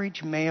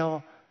average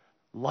male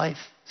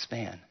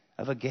lifespan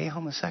of a gay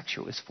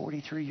homosexual is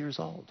 43 years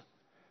old.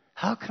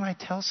 How can I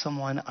tell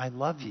someone I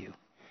love you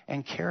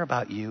and care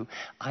about you?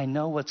 I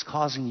know what's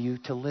causing you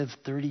to live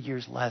 30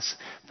 years less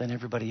than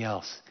everybody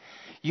else.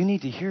 You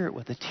need to hear it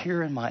with a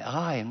tear in my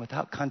eye and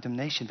without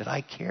condemnation that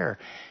I care.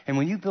 And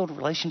when you build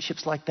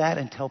relationships like that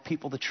and tell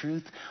people the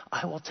truth,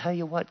 I will tell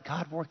you what,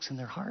 God works in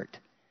their heart.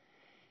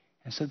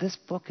 And so this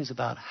book is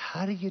about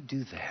how do you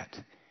do that?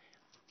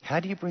 How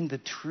do you bring the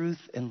truth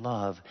and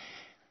love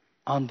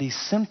on these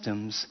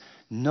symptoms,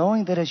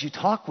 knowing that as you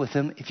talk with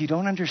them, if you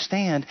don't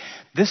understand,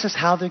 this is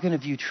how they're going to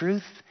view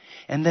truth.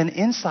 And then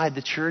inside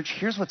the church,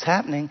 here's what's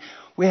happening.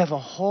 We have a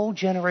whole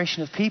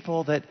generation of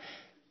people that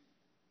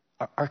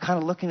are kind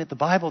of looking at the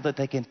Bible that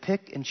they can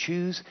pick and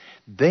choose.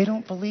 They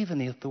don't believe in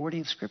the authority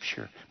of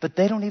Scripture, but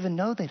they don't even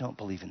know they don't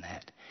believe in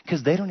that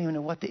because they don't even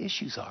know what the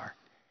issues are.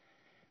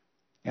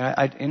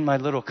 And in my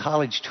little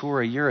college tour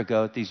a year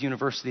ago at these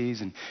universities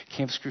and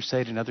Campus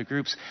Crusade and other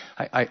groups,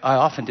 I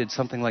often did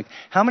something like,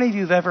 how many of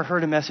you have ever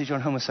heard a message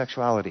on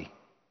homosexuality?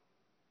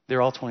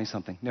 They're all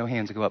 20-something. No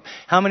hands go up.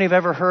 How many have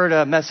ever heard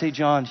a message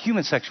on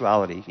human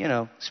sexuality?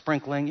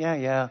 Sprinkling.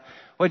 Yeah.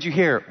 What'd you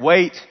hear?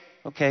 Wait.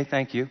 Okay,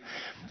 thank you.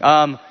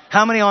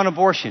 How many on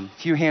abortion?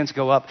 Few hands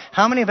go up.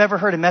 How many have ever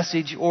heard a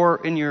message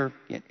or in your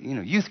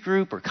youth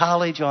group or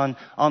college on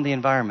the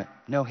environment?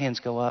 No hands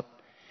go up.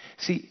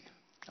 See,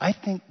 I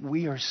think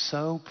we are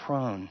so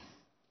prone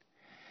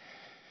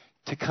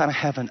to kind of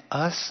have an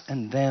us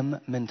and them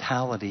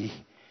mentality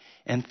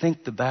and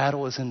think the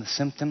battle is in the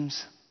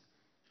symptoms.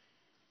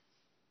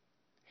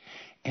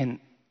 And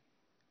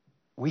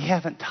we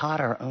haven't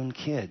taught our own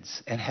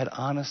kids and had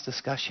honest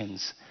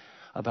discussions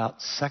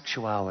about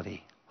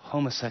sexuality,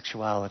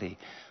 homosexuality.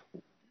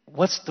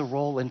 What's the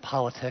role in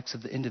politics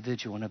of the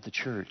individual and of the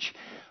church?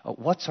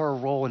 What's our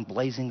role in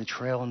blazing the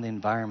trail in the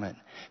environment?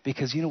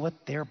 Because you know what?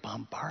 They're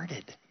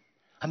bombarded.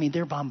 I mean,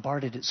 they're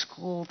bombarded at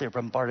school. They're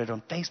bombarded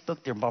on Facebook.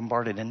 They're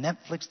bombarded in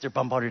Netflix. They're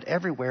bombarded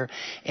everywhere.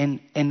 And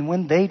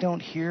when they don't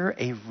hear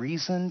a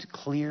reasoned,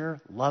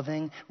 clear,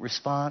 loving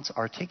response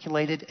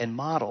articulated and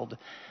modeled,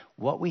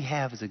 what we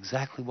have is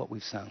exactly what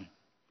we've sown.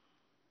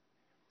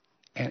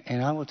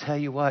 And I will tell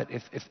you what,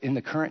 if in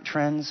the current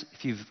trends,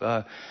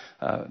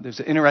 there's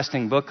an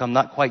interesting book. I'm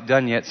not quite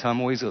done yet, so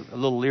I'm always a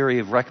little leery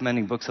of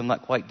recommending books I'm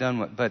not quite done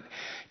with. But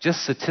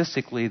just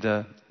statistically,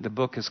 the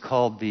book is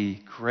called The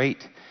Great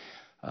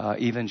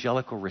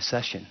Evangelical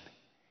Recession.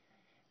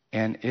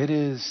 And it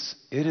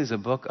is a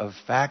book of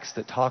facts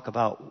that talk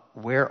about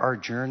where our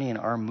journey and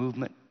our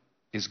movement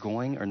is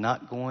going or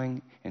not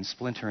going and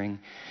splintering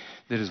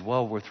that is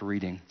well worth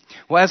reading.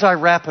 Well, as I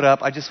wrap it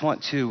up, I just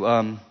want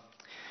to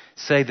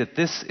say that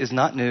this is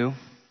not new.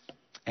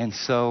 And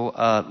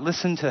so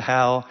listen to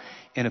how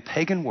in a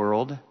pagan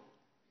world,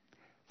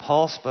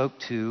 Paul spoke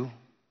to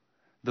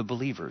the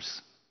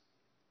believers.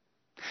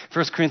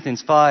 1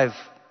 Corinthians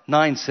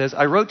 5:9 says,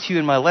 I wrote to you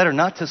in my letter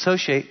not to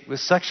associate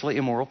with sexually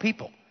immoral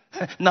people.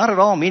 Not at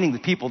all meaning the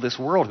people of this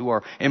world who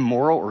are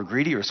immoral or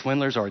greedy or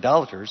swindlers or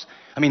idolaters.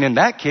 I mean, in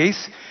that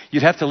case,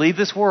 you'd have to leave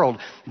this world.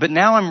 But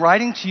now I'm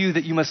writing to you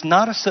that you must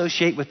not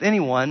associate with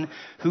anyone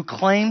who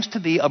claims to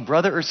be a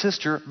brother or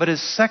sister but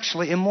is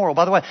sexually immoral.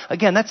 By the way,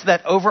 again, that's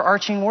that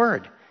overarching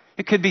word.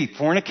 It could be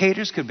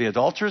fornicators, could be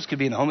adulterers, could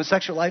be in the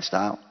homosexual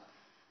lifestyle.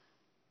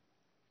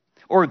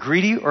 Or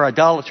greedy or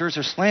idolaters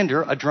or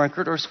slanderer, a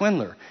drunkard or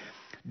swindler.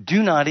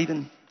 Do not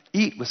even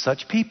eat with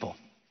such people.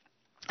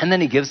 And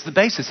then he gives the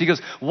basis. He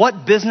goes,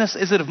 what business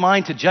is it of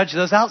mine to judge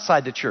those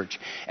outside the church?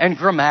 And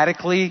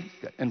grammatically,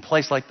 in a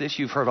place like this,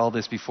 you've heard all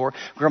this before.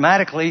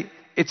 Grammatically,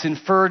 it's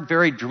inferred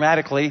very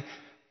dramatically,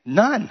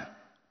 none.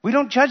 We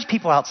don't judge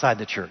people outside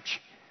the church.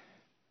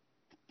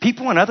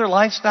 People in other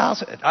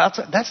lifestyles,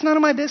 that's none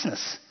of my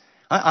business.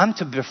 I'm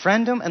to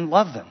befriend them and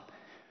love them.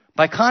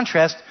 By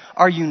contrast,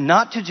 are you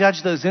not to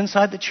judge those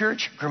inside the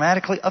church?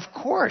 Grammatically, of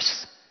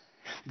course.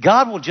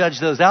 God will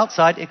judge those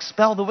outside,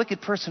 expel the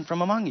wicked person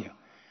from among you.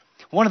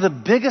 One of the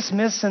biggest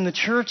myths in the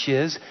church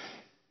is,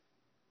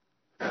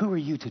 who are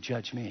you to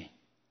judge me?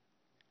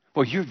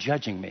 Well, you're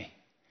judging me.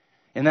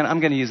 And then I'm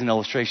going to use an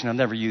illustration I've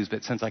never used,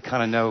 but since I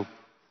kind of know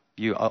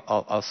you,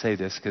 I'll say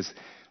this, because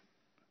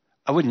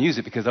I wouldn't use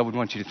it because I would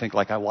want you to think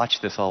like I watch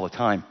this all the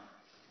time.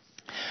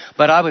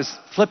 But I was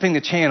flipping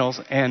the channels,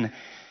 and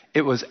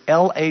it was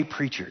L.A.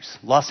 preachers,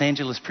 Los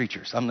Angeles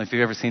preachers. I don't know if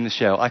you've ever seen the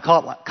show. I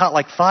caught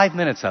like 5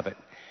 minutes of it.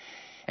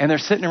 And they're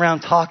sitting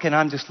around talking.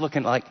 I'm just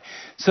looking like,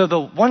 so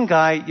the one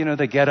guy,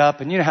 they get up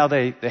and you know how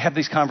they have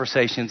these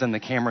conversations and the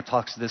camera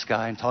talks to this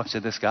guy and talks to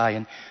this guy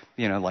and,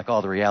 like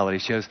all the reality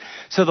shows.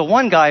 So the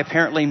one guy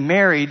apparently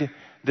married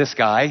this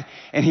guy,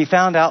 and he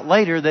found out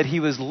later that he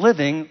was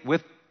living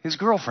with his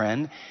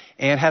girlfriend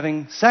and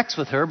having sex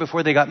with her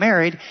before they got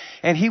married,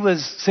 and he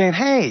was saying,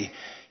 hey,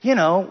 you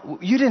know,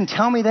 you didn't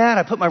tell me that.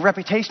 I put my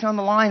reputation on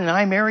the line and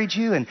I married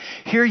you, and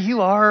here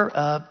you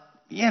are,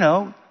 you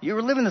know, you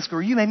were living this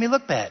girl. You made me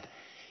look bad.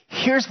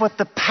 Here's what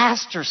the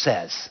pastor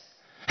says.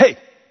 Hey,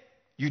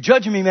 you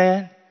judging me,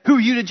 man. Who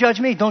are you to judge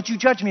me? Don't you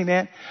judge me,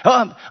 man.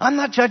 I'm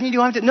not judging you.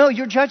 No,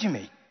 you're judging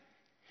me.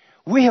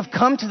 We have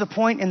come to the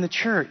point in the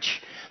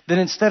church that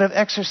instead of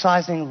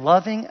exercising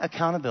loving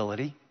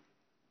accountability,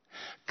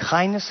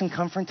 kindness and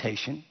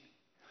confrontation,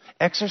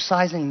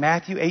 exercising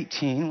Matthew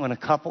 18 when a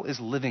couple is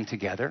living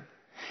together,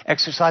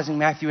 exercising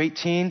Matthew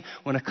 18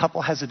 when a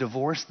couple has a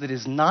divorce that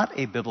is not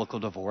a biblical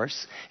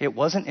divorce, it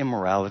wasn't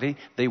immorality,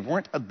 they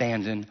weren't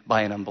abandoned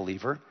by an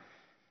unbeliever.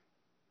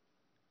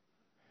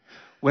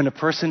 When a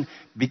person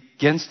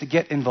begins to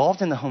get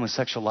involved in the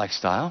homosexual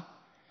lifestyle,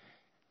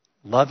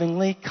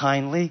 lovingly,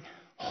 kindly,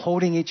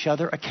 holding each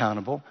other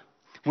accountable.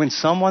 When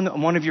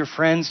one of your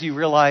friends, you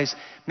realize,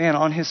 man,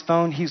 on his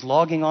phone, he's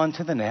logging on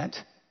to the net,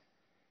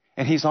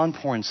 and he's on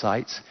porn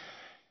sites,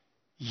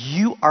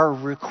 you are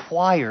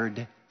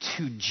required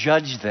to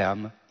judge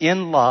them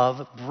in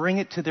love, bring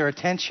it to their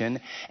attention,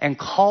 and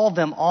call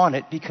them on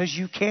it because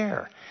you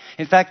care.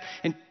 In fact,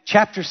 in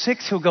chapter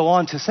 6, he'll go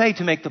on to say,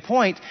 to make the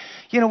point,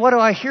 you know, what do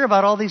I hear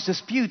about all these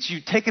disputes?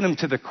 You've taken them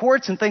to the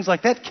courts and things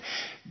like that.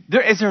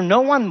 Is there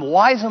no one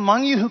wise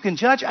among you who can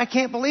judge? I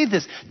can't believe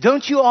this.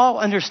 Don't you all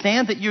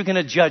understand that you're going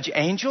to judge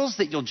angels,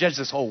 that you'll judge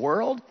this whole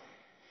world?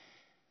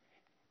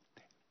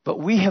 But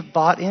we have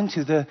bought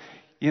into the,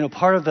 you know,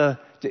 part of the,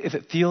 if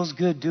it feels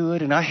good, do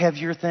it, and I have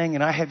your thing,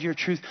 and I have your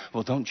truth.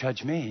 Well, don't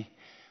judge me.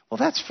 Well,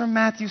 that's from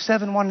Matthew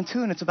 7, 1 and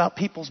 2, and it's about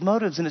people's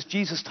motives, and it's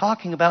Jesus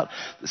talking about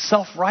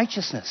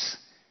self-righteousness.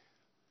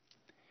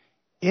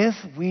 If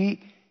we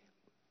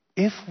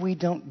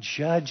don't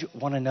judge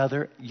one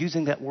another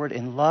using that word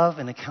in love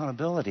and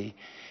accountability,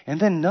 and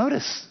then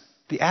notice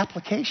the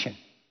application.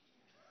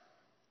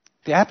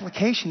 The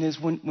application is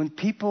when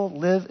people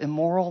live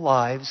immoral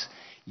lives,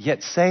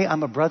 yet say,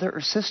 I'm a brother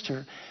or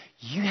sister,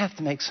 you have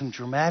to make some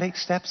dramatic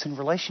steps in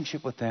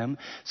relationship with them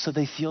so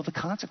they feel the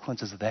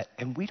consequences of that.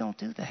 And we don't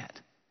do that.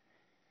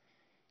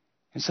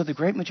 And so the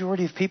great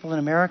majority of people in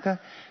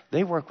America,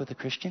 they work with a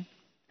Christian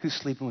who's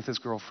sleeping with his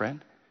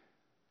girlfriend.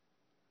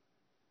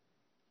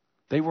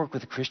 They work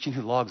with a Christian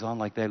who logs on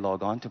like they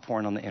log on to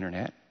porn on the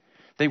internet.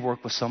 They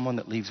work with someone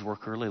that leaves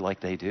work early like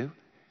they do.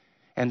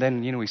 And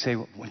then, you know, we say,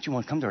 well, don't you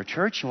want to come to our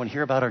church? You want to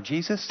hear about our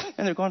Jesus?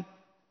 And they're going,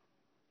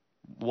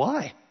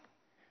 why?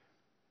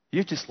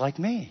 You're just like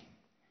me.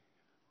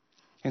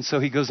 And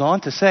so he goes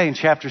on to say in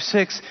chapter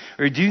 6,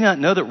 or do you not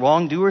know that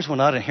wrongdoers will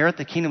not inherit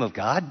the kingdom of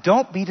God?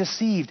 Don't be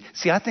deceived.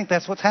 See, I think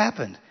that's what's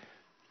happened.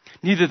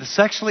 Neither the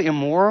sexually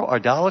immoral,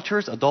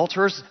 idolaters,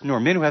 adulterers, nor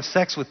men who have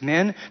sex with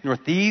men, nor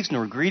thieves,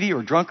 nor greedy,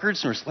 or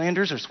drunkards, nor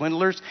slanderers, or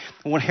swindlers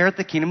will inherit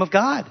the kingdom of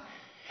God.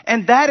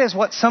 And that is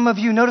what some of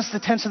you, notice the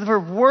tense of the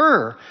verb,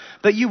 were.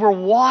 But you were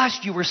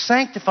washed, you were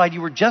sanctified,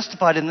 you were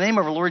justified in the name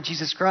of our Lord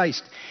Jesus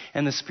Christ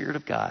and the Spirit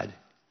of God.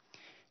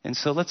 And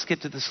so let's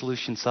get to the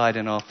solution side,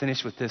 and I'll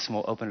finish with this, and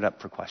we'll open it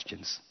up for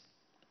questions.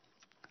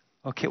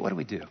 Okay, what do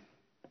we do?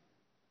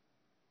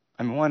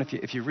 I mean, one,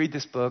 if you read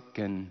this book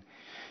and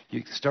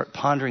you start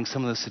pondering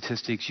some of the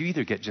statistics, you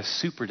either get just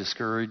super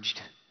discouraged,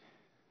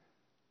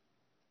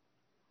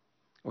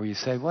 or you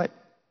say, what?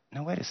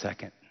 No, wait a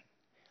second.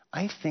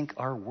 I think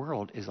our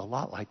world is a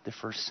lot like the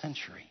first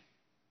century,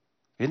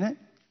 isn't it?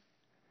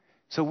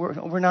 So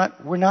we're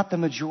not the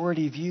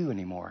majority view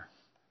anymore.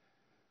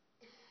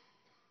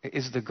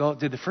 Is the goal?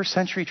 Did the first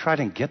century try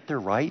to get their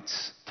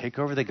rights, take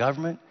over the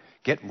government,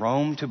 get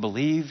Rome to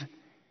believe?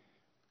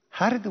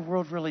 How did the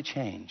world really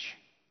change?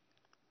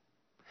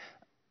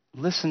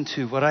 Listen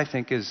to what I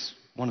think is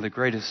one of the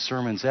greatest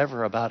sermons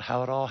ever about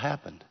how it all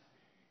happened.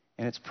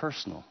 And it's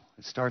personal.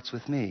 It starts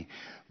with me.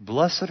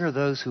 Blessed are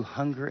those who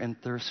hunger and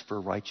thirst for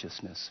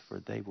righteousness,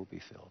 for they will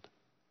be filled.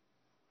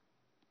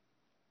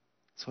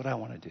 That's what I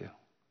want to do.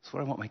 That's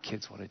what I want my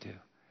kids want to do.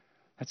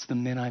 That's the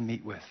men I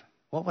meet with.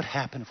 What would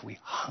happen if we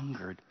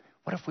hungered?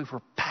 What if we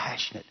were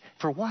passionate?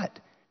 For what?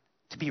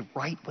 To be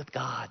right with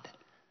God.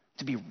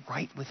 To be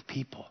right with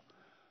people.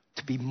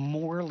 To be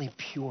morally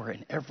pure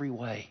in every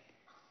way.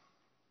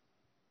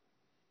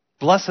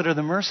 Blessed are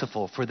the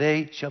merciful, for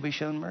they shall be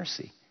shown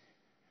mercy.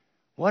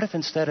 What if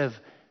instead of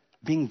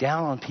being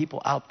down on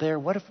people out there,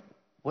 what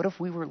if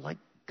we were like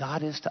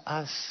God is to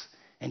us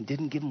and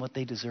didn't give them what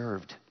they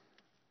deserved?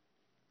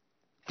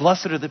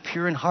 Blessed are the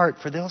pure in heart,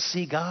 for they'll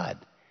see God.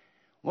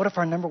 What if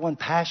our number one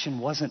passion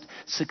wasn't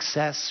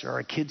success or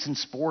our kids in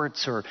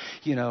sports or,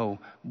 you know,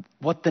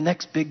 what the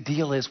next big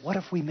deal is? What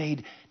if we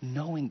made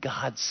knowing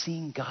God,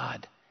 seeing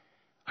God,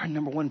 our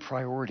number one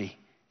priority?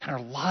 And our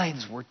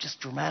lives were just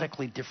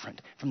dramatically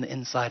different from the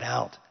inside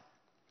out.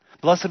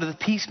 Blessed are the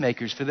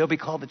peacemakers, for they'll be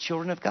called the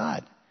children of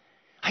God.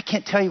 I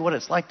can't tell you what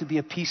it's like to be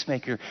a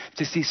peacemaker,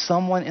 to see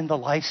someone in the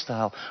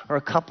lifestyle, or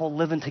a couple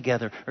living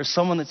together, or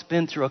someone that's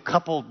been through a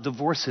couple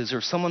divorces,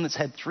 or someone that's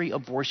had 3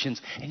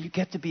 abortions, and you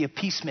get to be a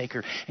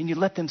peacemaker, and you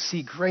let them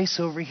see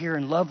grace over here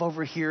and love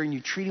over here, and you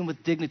treat them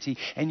with dignity,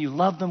 and you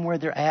love them where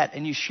they're at,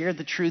 and you share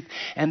the truth,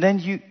 and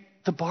then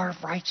the bar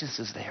of righteousness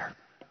is there.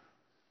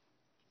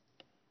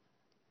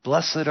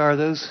 Blessed are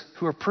those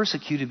who are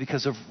persecuted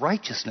because of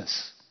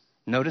righteousness.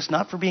 Notice,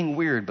 not for being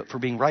weird, but for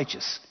being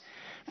righteous.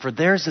 For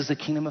theirs is the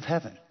kingdom of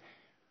heaven.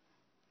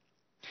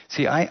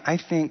 See, I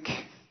think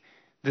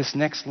this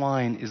next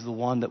line is the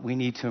one that we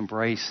need to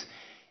embrace,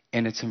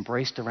 and it's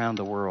embraced around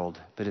the world,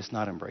 but it's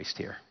not embraced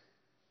here.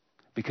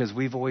 Because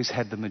we've always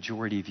had the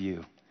majority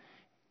view.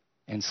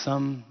 And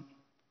some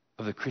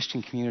of the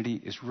Christian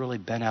community is really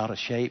bent out of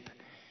shape,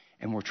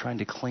 and we're trying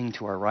to cling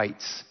to our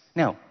rights.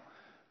 Now,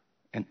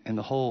 in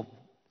the whole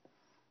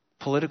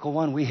political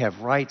one, we have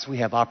rights, we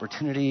have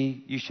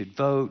opportunity, you should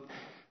vote.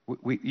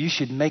 You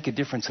should make a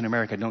difference in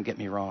America, don't get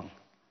me wrong.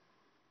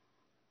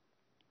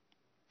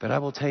 But I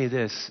will tell you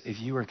this, if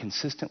you are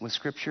consistent with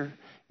Scripture,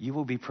 you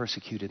will be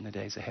persecuted in the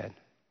days ahead.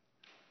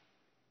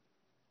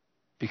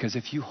 Because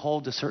if you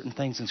hold to certain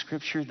things in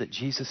Scripture that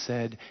Jesus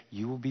said,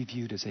 you will be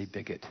viewed as a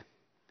bigot,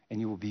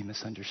 and you will be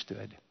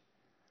misunderstood.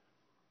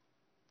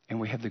 And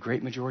we have the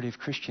great majority of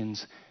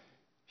Christians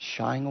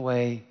shying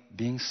away,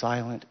 being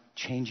silent,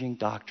 changing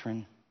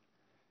doctrine,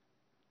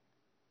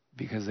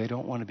 because they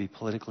don't want to be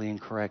politically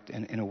incorrect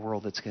in a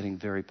world that's getting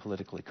very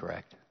politically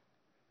correct.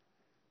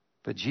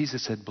 But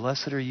Jesus said,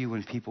 blessed are you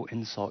when people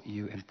insult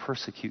you and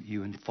persecute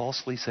you and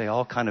falsely say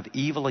all kind of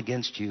evil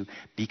against you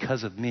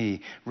because of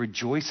me.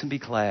 Rejoice and be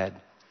glad,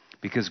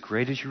 because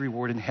great is your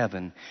reward in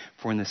heaven.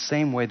 For in the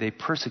same way they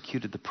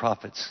persecuted the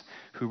prophets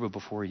who were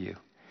before you.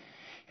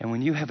 And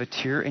when you have a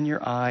tear in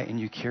your eye and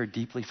you care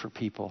deeply for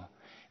people,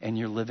 and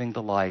you're living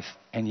the life,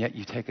 and yet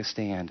you take a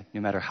stand,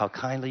 no matter how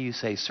kindly you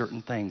say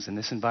certain things in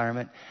this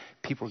environment,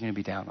 people are going to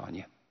be down on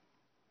you.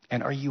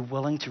 And are you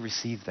willing to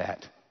receive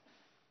that?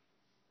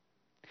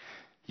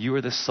 You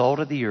are the salt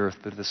of the earth,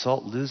 but if the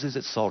salt loses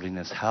its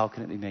saltiness, how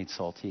can it be made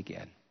salty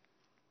again?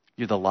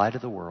 You're the light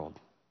of the world.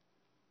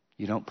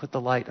 You don't put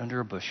the light under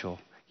a bushel.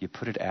 You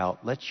put it out.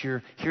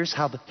 Here's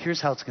how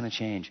it's going to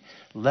change.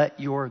 Let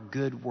your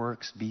good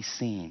works be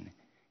seen.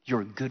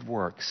 Your good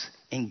works,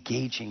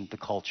 engaging the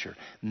culture,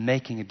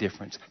 making a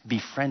difference,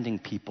 befriending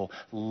people,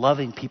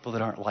 loving people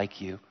that aren't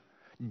like you,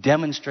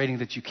 demonstrating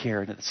that you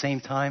care, and at the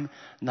same time,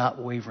 not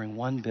wavering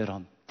one bit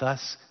on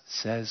thus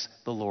says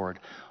the Lord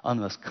on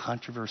the most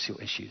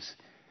controversial issues.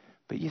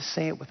 But you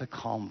say it with a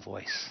calm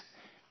voice,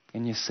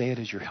 and you say it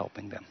as you're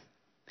helping them.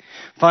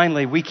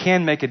 Finally, we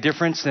can make a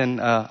difference, and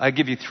I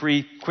give you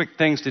 3 quick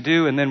things to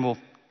do, and then we'll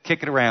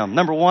kick it around.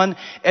 Number 1,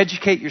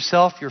 educate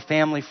yourself, your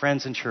family,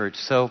 friends, and church.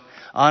 So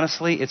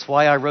honestly, it's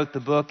why I wrote the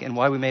book and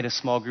why we made a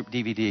small group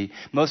DVD.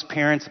 Most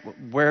parents,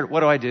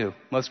 what do?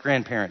 Most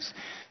grandparents,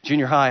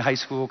 junior high, high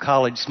school,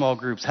 college, small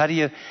groups. How do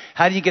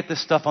you get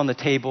this stuff on the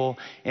table?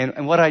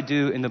 And what I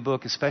do in the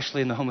book,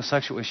 especially in the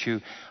homosexual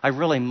issue, I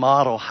really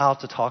model how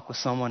to talk with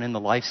someone in the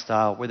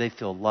lifestyle where they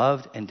feel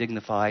loved and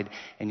dignified,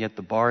 and yet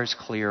the bar is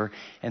clear,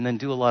 and then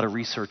do a lot of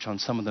research on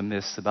some of the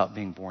myths about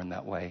being born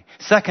that way.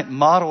 Second,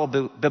 model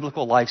a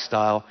biblical lifestyle.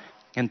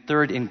 And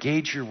third,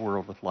 engage your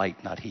world with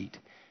light, not heat.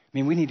 I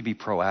mean, we need to be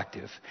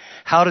proactive.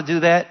 How to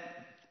do that?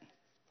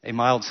 A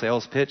mild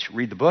sales pitch,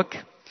 read the book,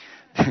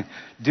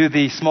 do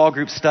the small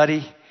group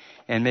study,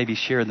 and maybe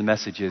share the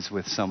messages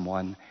with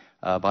someone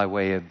by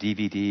way of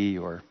DVD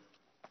or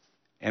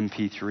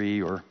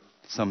MP3 or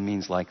some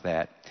means like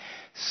that.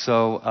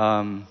 So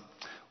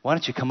why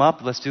don't you come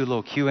up? Let's do a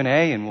little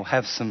Q&A, and we'll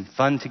have some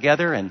fun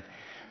together. And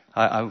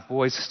I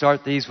always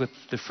start these with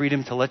the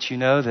freedom to let you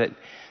know that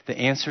the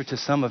answer to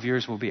some of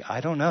yours will be, I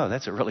don't know.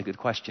 That's a really good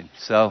question.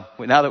 So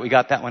now that we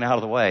got that one out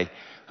of the way,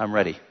 I'm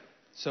ready.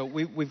 So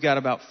we've got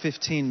about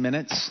 15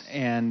 minutes,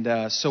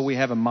 and so we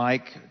have a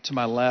mic to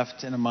my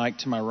left and a mic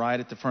to my right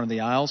at the front of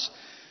the aisles.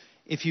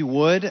 If you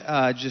would,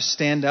 just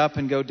stand up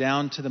and go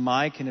down to the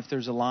mic, and if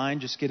there's a line,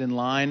 just get in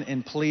line.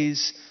 And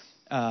please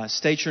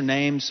state your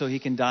name so he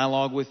can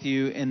dialogue with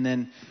you, and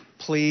then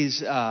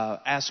please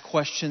ask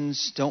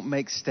questions. Don't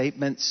make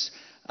statements.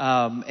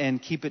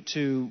 And keep it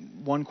to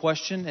one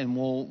question, and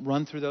we'll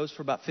run through those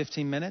for about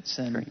 15 minutes,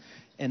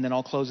 and then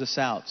I'll close us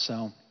out.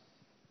 So,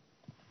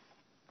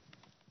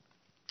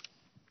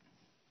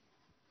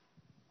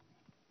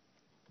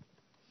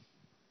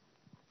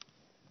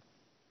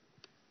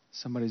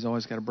 somebody's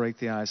always got to break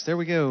the ice. There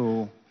we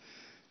go.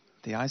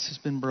 The ice has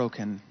been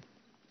broken.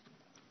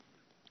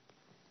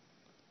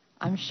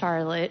 I'm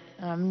Charlotte,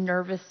 and I'm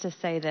nervous to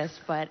say this,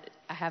 but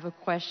I have a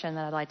question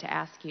that I'd like to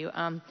ask you.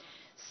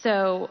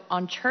 So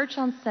on Church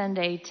on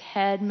Sunday,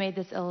 Ted made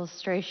this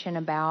illustration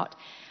about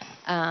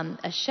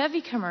a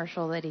Chevy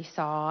commercial that he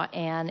saw,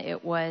 and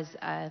it was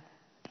a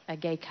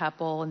gay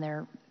couple, and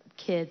their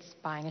kids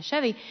buying a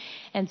Chevy.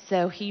 And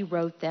so he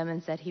wrote them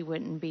and said he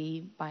wouldn't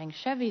be buying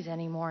Chevys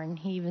anymore. And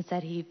he even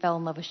said he fell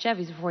in love with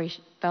Chevys before he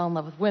fell in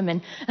love with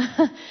women.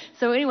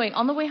 So anyway,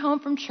 on the way home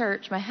from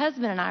church, my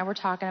husband and I were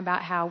talking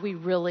about how we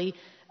really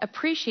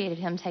appreciated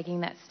him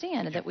taking that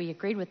stand and that we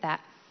agreed with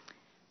that.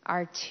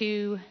 Our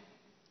 2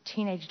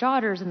 teenage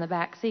daughters in the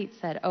back seat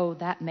said, "Oh,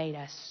 that made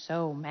us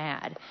so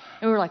mad."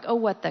 And we were like, "Oh,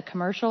 what, the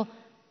commercial?"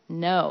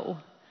 No.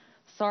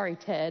 Sorry,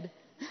 Ted.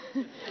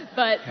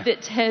 But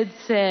that Ted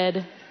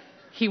said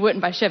he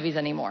wouldn't buy Chevys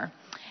anymore.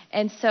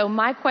 And so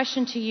my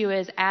question to you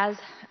is, as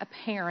a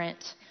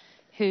parent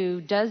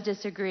who does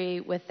disagree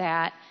with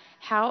that,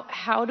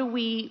 how do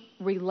we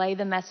relay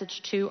the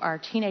message to our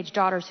teenage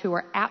daughters who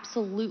are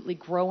absolutely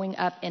growing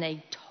up in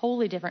a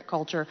totally different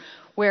culture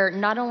where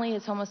not only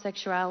is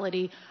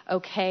homosexuality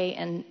okay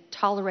and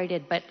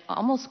tolerated, but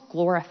almost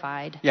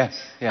glorified? Yes.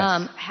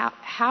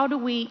 How do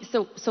we?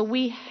 So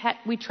we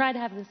tried to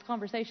have this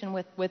conversation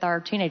with our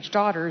teenage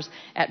daughters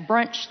at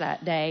brunch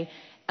that day,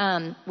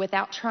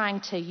 without trying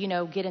to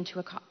get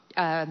into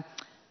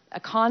a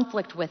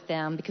conflict with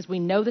them, because we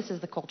know this is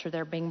the culture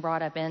they're being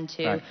brought up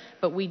into, right.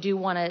 But we do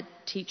want to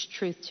teach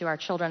truth to our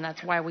children.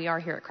 That's why we are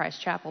here at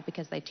Christ Chapel,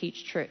 because they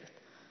teach truth.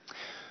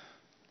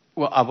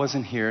 Well, I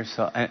wasn't here,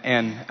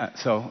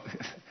 so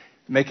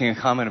making a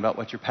comment about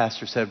what your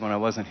pastor said when I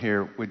wasn't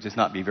here would just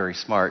not be very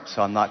smart,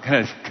 so I'm not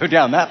going to go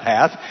down that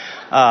path,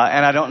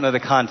 and I don't know the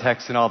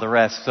context and all the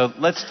rest. So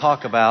let's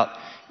talk about,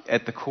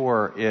 at the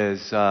core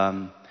is,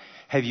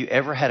 have you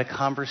ever had a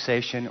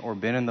conversation or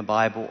been in the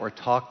Bible or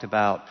talked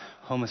about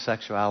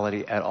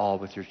homosexuality at all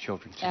with your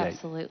children today?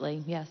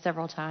 Absolutely. Yeah,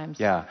 several times.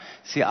 Yeah.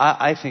 See,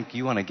 I think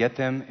you want to get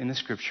them in the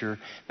Scripture.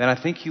 Then I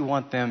think you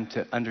want them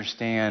to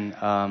understand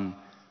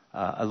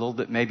a little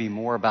bit maybe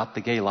more about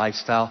the gay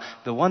lifestyle.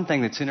 The one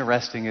thing that's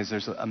interesting is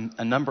there's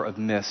a number of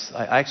myths.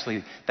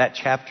 Actually, that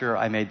chapter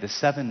I made the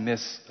 7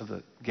 myths of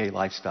the gay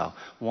lifestyle.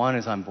 One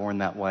is I'm born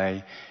that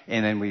way.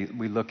 And then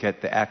we look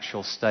at the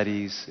actual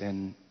studies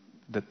and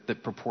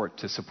that purport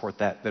to support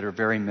that are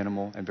very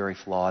minimal and very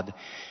flawed.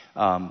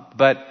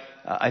 But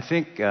I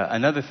think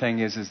another thing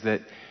is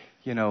that,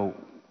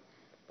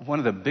 one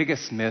of the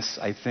biggest myths,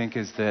 I think,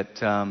 is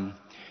that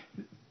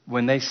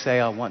when they say,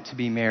 "I want to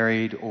be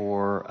married,"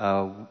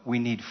 or "we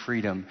need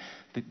freedom,"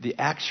 the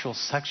actual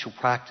sexual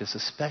practice,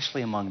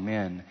 especially among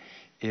men,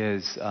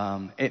 is,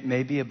 it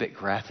may be a bit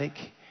graphic,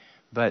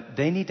 but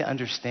they need to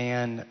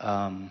understand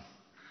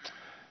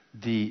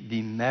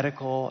the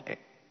medical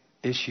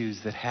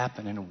issues that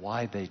happen and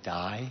why they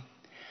die.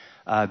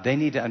 They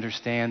need to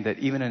understand that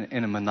even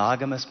in a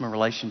monogamous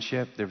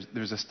relationship,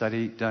 there's a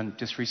study done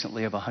just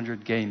recently of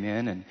 100 gay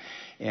men,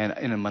 and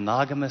in a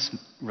monogamous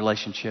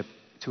relationship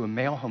to a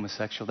male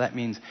homosexual, that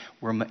means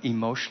we're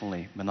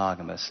emotionally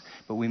monogamous,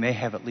 but we may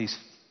have at least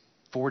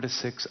 4 to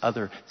 6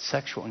 other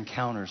sexual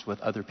encounters with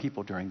other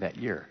people during that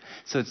year.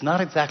 So it's not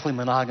exactly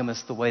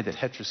monogamous the way that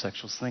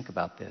heterosexuals think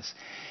about this.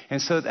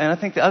 And I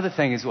think the other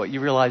thing is what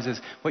you realize is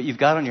what you've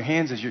got on your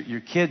hands is your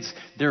kids,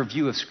 their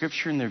view of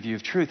Scripture and their view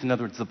of truth. In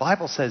other words, the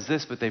Bible says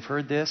this, but they've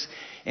heard this.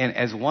 And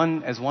as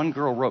one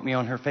girl wrote me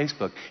on her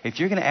Facebook, "If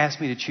you're going to ask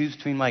me to choose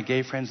between my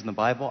gay friends and the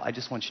Bible, I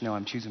just want you to know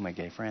I'm choosing my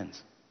gay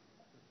friends."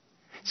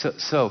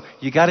 So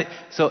you got it.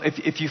 So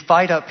if you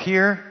fight up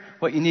here,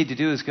 what you need to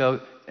do is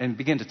go and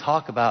begin to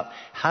talk about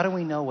how do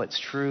we know what's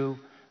true,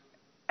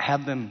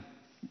 have them,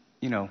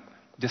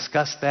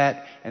 discuss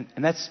that. And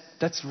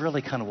that's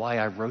really kind of why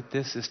I wrote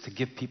this, is to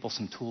give people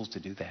some tools to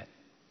do that.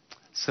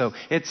 So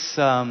it's,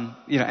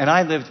 and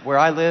I lived where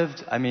I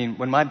lived. I mean,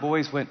 when my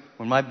boys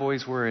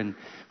were in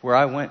where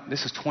I went,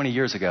 this was 20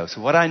 years ago. So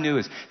what I knew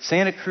is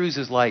Santa Cruz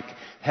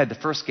had the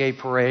first gay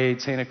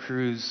parade. Santa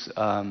Cruz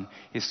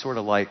is sort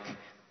of like,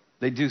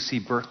 they do see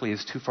Berkeley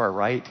as too far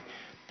right.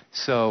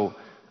 So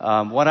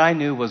what I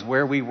knew was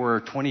where we were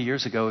 20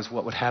 years ago is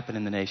what would happen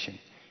in the nation.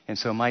 And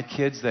so my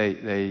kids, they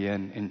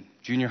in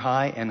junior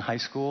high and high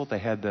school,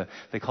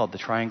 they called the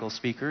triangle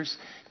speakers.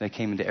 They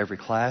came into every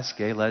class,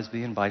 gay,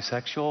 lesbian,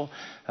 bisexual.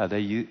 They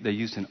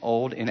used an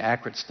old,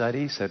 inaccurate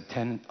study, said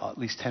at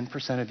least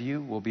 10% of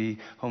you will be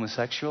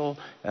homosexual.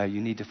 You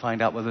need to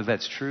find out whether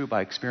that's true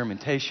by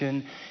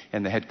experimentation.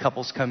 And they had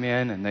couples come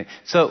in, and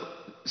so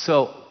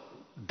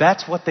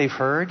that's what they've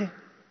heard.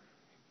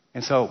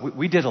 And so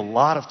we did a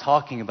lot of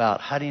talking about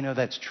how do you know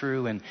that's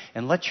true, and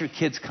let your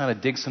kids kind of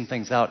dig some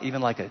things out,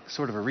 even like a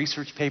sort of a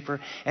research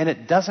paper. And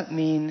it doesn't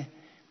mean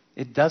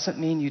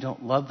you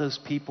don't love those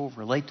people,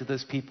 relate to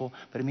those people,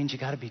 but it means you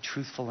got to be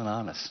truthful and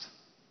honest.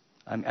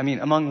 I mean,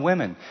 among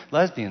women,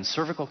 lesbians,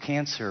 cervical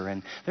cancer,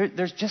 and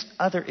there's just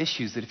other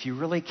issues that if you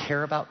really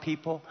care about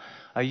people,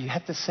 you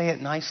have to say it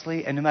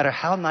nicely. And no matter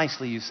how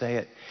nicely you say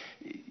it,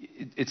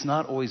 it's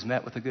not always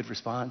met with a good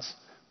response.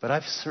 But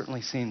I've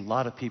certainly seen a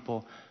lot of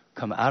people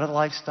come out of the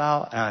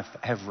lifestyle, and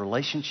I have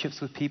relationships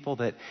with people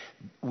that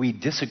we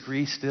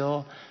disagree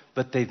still,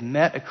 but they've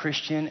met a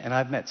Christian, and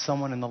I've met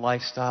someone in the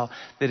lifestyle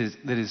that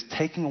is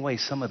taking away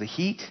some of the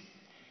heat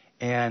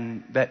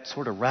and that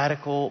sort of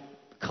radical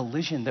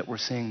collision that we're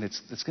seeing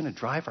that's going to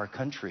drive our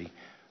country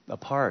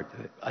apart.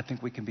 I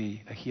think we can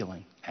be a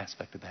healing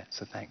aspect of that.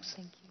 So thanks.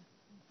 Thank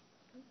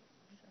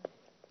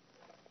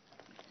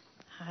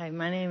Hi,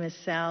 my name is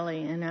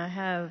Sally, and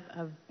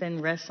I've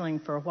been wrestling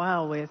for a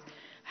while with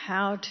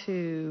how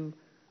to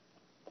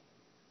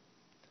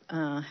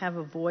have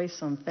a voice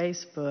on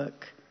Facebook.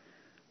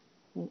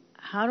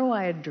 How do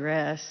I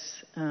address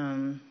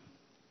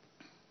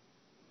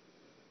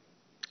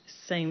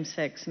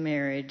same-sex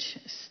marriage,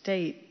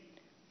 state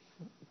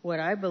what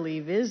I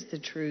believe is the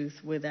truth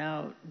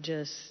without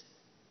just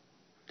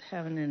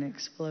having an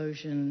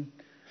explosion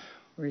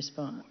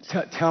response?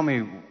 Tell me,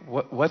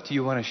 what do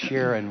you want to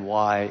share and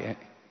why?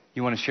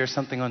 You want to share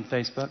something on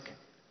Facebook?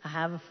 I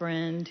have a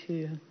friend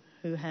who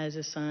has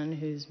a son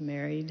who's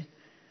married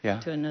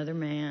to another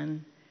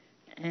man,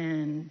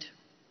 and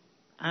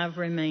I've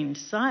remained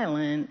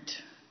silent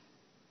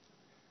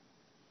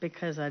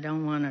because I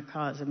don't want to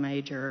cause a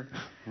major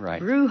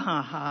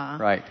brouhaha.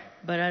 Right.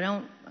 But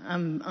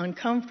I'm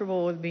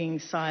uncomfortable with being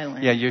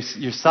silent. Yeah,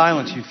 your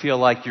silence, you feel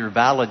like you're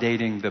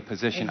validating the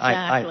position.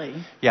 Exactly.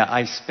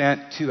 I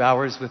spent 2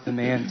 hours with a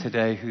man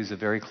today who's a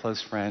very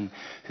close friend,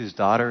 whose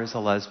daughter is a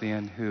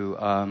lesbian, who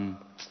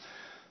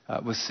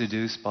was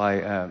seduced by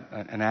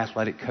an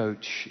athletic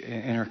coach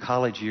in her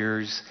college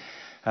years.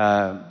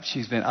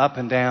 She's been up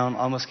and down,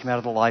 almost came out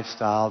of the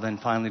lifestyle, then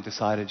finally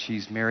decided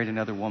she's married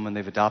another woman.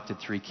 They've adopted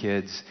 3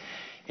 kids.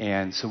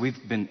 And so we've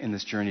been in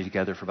this journey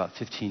together for about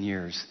 15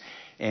 years.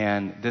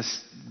 And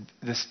this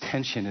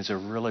tension is a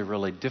really,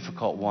 really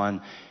difficult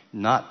one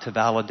not to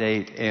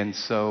validate. And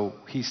so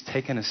he's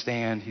taken a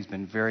stand. He's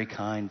been very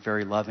kind,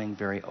 very loving,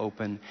 very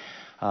open.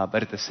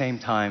 But at the same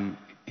time,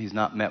 he's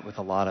not met with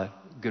a lot of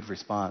good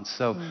response.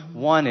 So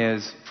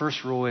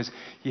first rule is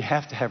you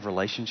have to have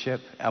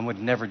relationship. I would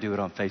never do it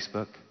on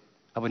Facebook.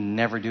 I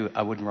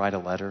wouldn't write a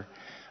letter.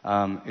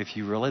 If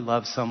you really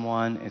love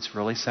someone, it's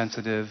really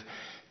sensitive,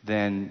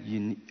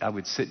 then I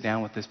would sit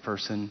down with this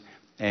person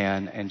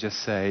and just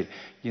say,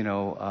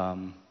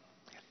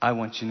 I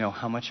want you to know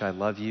how much I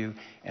love you,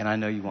 and I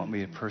know you want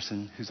me a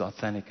person who's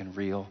authentic and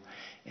real.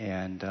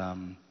 And,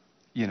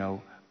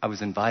 I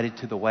was invited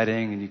to the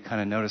wedding, and you kind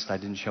of noticed I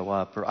didn't show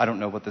up, or I don't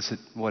know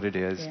what it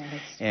is. Yeah,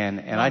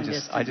 and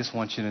I just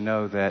want you to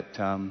know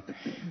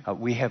that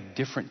we have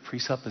different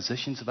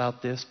presuppositions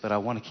about this, but I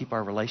want to keep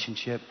our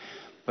relationship.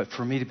 But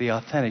for me to be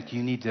authentic,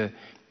 you need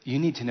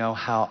to know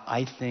how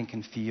I think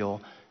and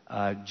feel,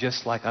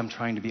 just like I'm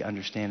trying to be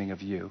understanding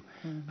of you.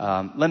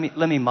 Let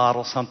me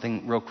model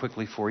something real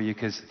quickly for you,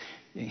 because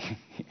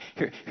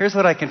here's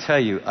what I can tell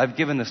you. I've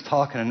given this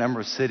talk in a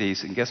number of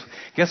cities, and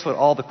guess what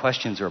all the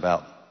questions are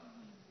about?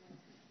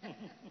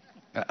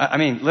 I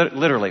mean,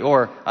 literally.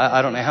 Or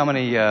I don't know how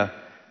many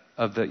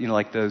of the,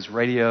 like those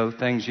radio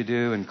things you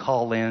do and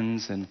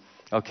call-ins and.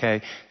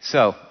 Okay,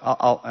 so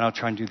I'll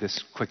try and do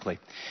this quickly.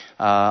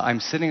 I'm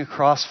sitting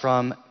across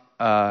from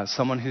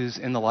someone who's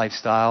in the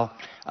lifestyle.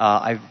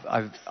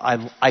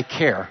 I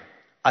care.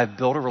 I've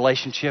built a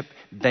relationship.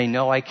 They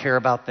know I care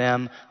about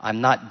them.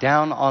 I'm not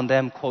down on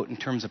them, quote, in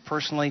terms of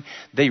personally.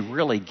 They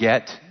really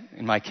get,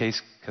 in my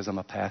case, because I'm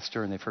a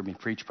pastor and they've heard me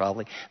preach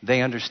probably,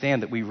 they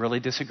understand that we really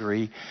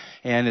disagree.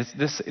 And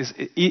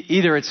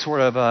either it's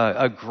sort of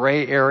a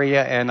gray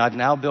area and I've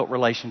now built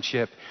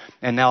relationship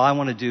and now I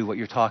want to do what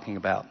you're talking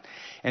about.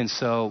 And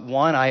so,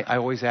 I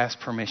always ask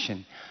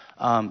permission.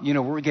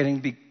 We're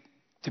getting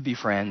to be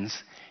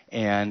friends,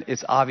 and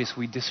it's obvious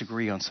we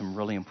disagree on some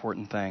really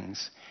important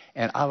things.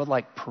 And I would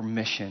like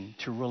permission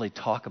to really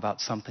talk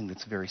about something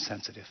that's very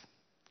sensitive.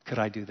 Could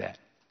I do that?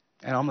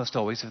 And almost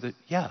always,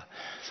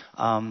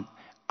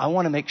 I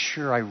want to make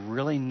sure I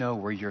really know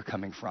where you're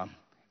coming from,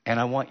 and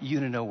I want you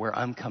to know where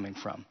I'm coming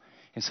from.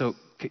 And so,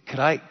 could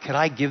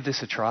I give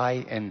this a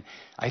try? And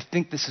I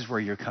think this is where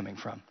you're coming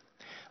from.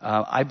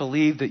 I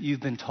believe that you've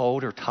been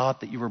told or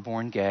taught that you were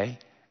born gay.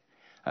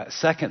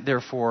 Second,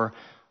 therefore,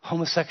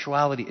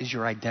 homosexuality is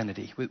your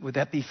identity. Would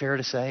that be fair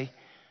to say?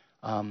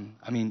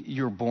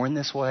 You're born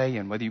this way,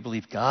 and whether you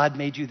believe God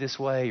made you this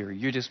way or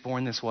you're just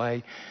born this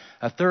way.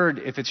 Third,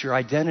 if it's your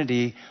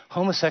identity,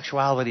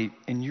 homosexuality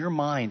in your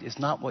mind is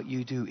not what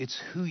you do, it's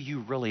who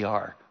you really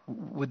are.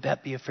 Would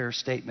that be a fair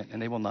statement?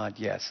 And they will nod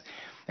yes.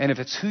 And if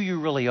it's who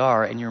you really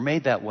are and you're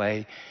made that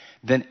way,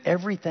 then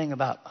everything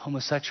about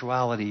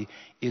homosexuality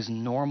is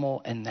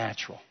normal and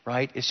natural,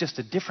 right? It's just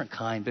a different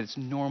kind, but it's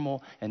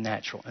normal and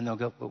natural. And they'll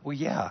go, well,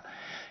 yeah.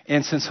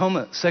 And since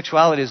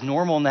homosexuality is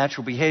normal and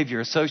natural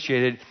behavior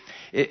associated,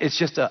 it's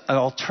just an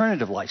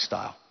alternative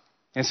lifestyle.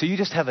 And so you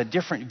just have a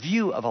different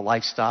view of a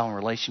lifestyle and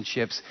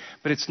relationships,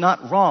 but it's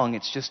not wrong,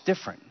 it's just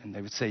different. And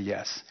they would say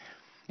yes.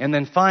 And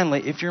then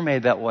finally, if you're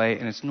made that way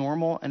and it's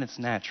normal and it's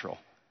natural,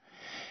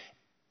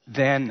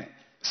 then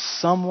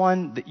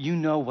someone that you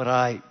know what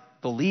I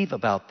believe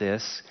about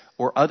this,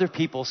 or other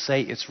people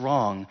say it's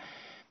wrong,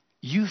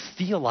 you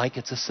feel like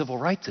it's a civil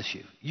rights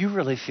issue. You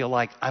really feel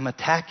like I'm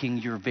attacking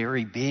your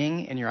very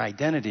being and your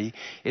identity.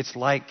 It's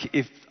like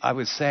if I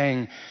was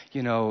saying,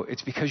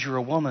 it's because you're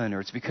a woman, or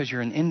it's because you're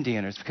an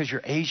Indian, or it's because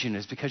you're Asian, or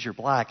it's because you're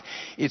black.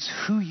 It's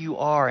who you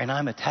are, and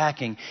I'm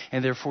attacking,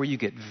 and therefore you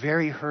get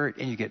very hurt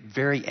and you get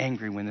very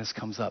angry when this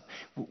comes up.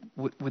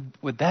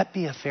 Would that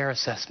be a fair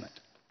assessment?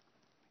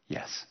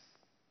 Yes.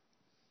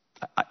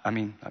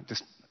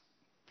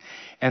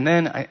 And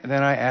then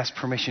I asked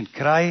permission.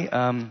 Could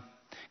I?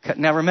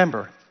 Now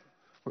remember,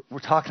 we're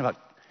talking about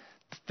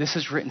this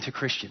is written to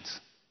Christians.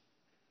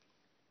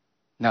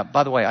 Now,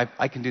 by the way,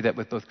 I can do that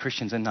with both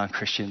Christians and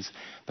non-Christians.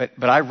 But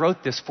I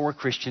wrote this for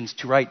Christians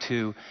to write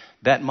to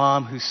that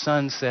mom whose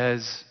son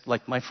says,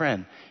 like my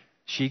friend,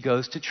 she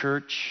goes to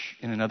church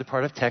in another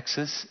part of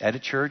Texas at a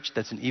church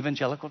that's an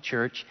evangelical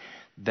church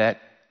that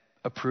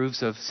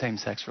approves of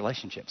same-sex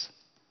relationships.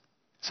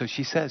 So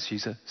she says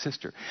she's a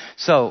sister.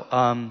 So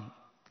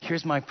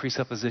here's my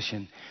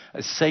presupposition.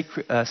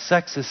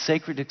 Sex is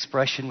sacred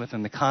expression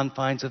within the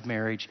confines of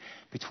marriage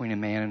between a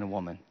man and a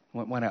woman.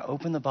 When I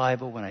open the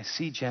Bible, when I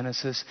see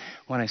Genesis,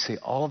 when I see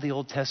all of the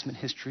Old Testament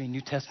history,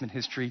 New Testament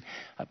history,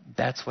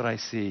 that's what I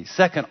see.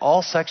 Second,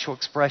 all sexual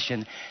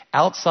expression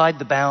outside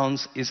the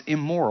bounds is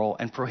immoral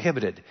and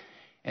prohibited.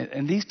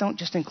 And these don't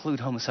just include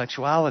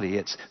homosexuality.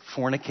 It's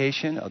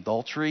fornication,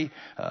 adultery,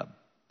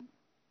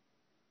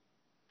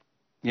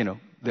 the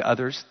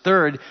others.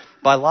 Third,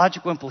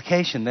 biological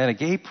implication that a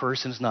gay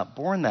person is not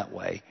born that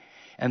way,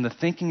 and the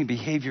thinking and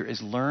behavior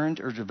is learned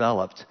or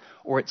developed,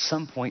 or at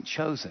some point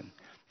chosen.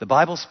 The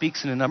Bible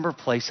speaks in a number of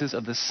places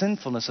of the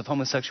sinfulness of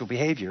homosexual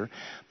behavior,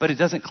 but it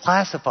doesn't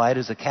classify it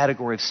as a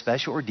category of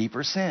special or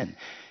deeper sin.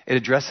 It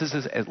addresses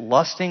it as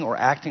lusting or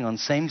acting on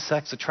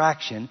same-sex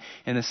attraction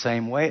in the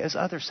same way as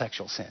other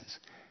sexual sins.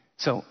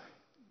 So,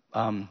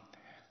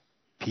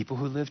 people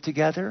who live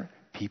together,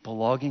 people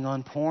logging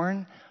on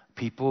porn,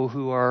 people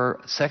who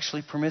are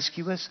sexually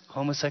promiscuous,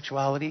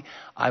 homosexuality,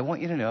 I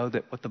want you to know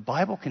that what the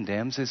Bible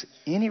condemns is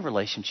any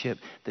relationship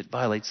that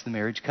violates the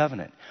marriage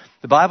covenant.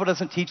 The Bible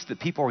doesn't teach that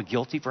people are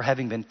guilty for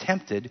having been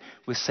tempted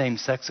with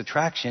same-sex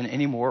attraction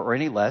any more or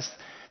any less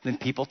than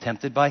people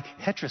tempted by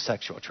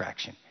heterosexual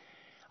attraction.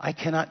 I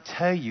cannot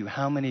tell you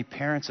how many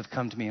parents have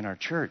come to me in our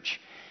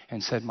church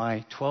and said,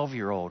 my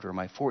 12-year-old or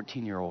my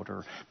 14-year-old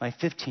or my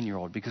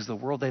 15-year-old, because of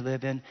the world they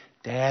live in,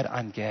 Dad,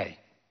 I'm gay.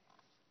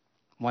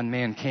 One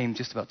man came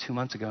just about 2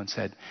 months ago and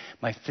said,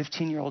 my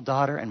 15-year-old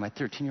daughter and my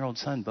 13-year-old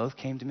son both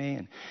came to me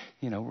and,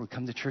 we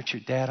come to church.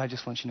 Dad, I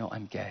just want you to know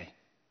I'm gay.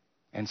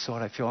 And so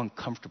I feel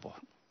uncomfortable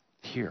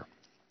here.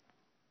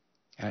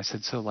 And I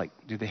said, so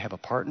do they have a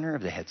partner?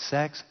 Have they had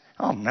sex?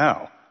 Oh,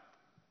 no.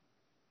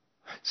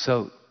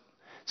 So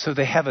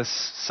they have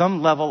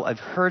some level, I've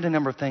heard a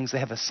number of things, they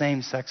have a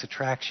same-sex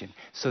attraction,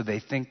 so they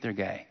think they're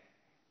gay.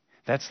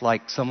 That's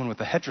like someone with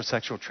a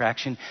heterosexual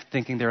attraction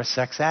thinking they're a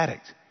sex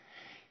addict.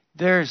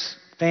 There's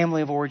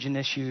family of origin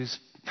issues,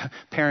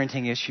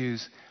 parenting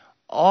issues,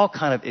 all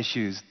kind of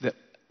issues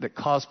that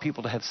cause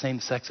people to have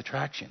same-sex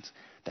attractions.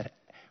 That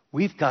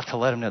we've got to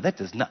let them know that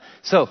does not.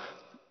 So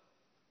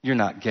you're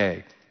not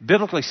gay.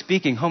 Biblically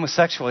speaking,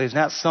 homosexuality is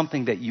not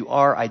something that you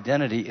are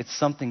identity. It's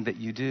something that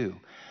you do.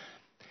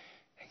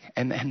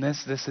 And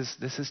this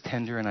is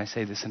tender, and I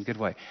say this in a good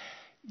way.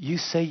 You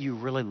say you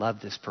really love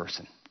this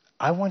person.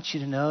 I want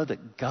you to know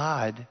that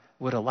God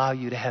would allow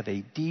you to have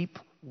a deep,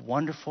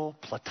 wonderful,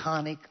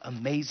 platonic,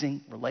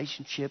 amazing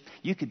relationship.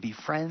 You could be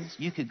friends.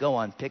 You could go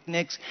on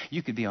picnics.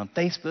 You could be on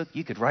Facebook.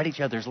 You could write each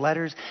other's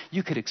letters.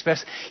 You could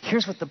express.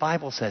 Here's what the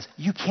Bible says.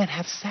 You can't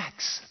have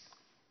sex.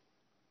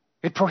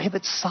 It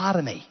prohibits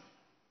sodomy.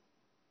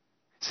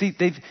 See,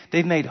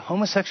 they've made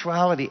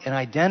homosexuality an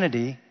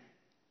identity,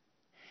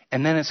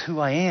 and then it's who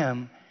I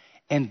am,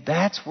 and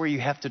that's where you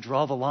have to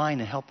draw the line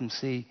and help them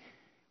see,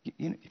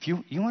 if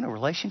you want a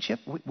relationship,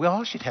 we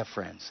all should have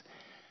friends.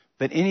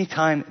 But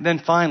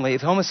then finally,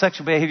 if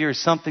homosexual behavior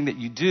is something that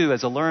you do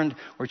as a learned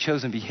or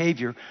chosen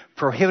behavior,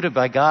 prohibited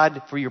by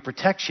God for your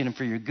protection and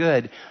for your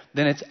good,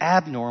 then it's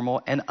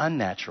abnormal and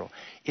unnatural.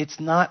 It's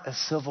not a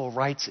civil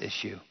rights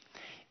issue.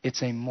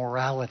 It's a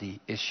morality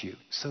issue.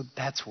 So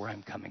that's where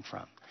I'm coming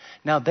from.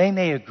 Now, they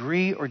may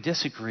agree or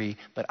disagree,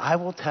 but I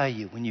will tell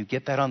you, when you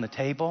get that on the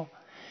table,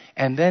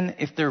 and then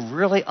if they're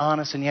really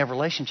honest and you have a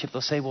relationship,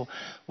 they'll say, well,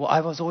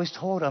 I was always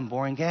told I'm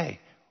born gay.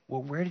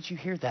 Well, where did you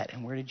hear that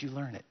and where did you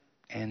learn it?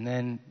 And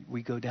then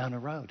we go down a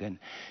road. And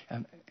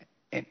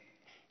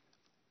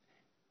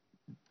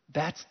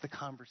that's the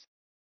conversation.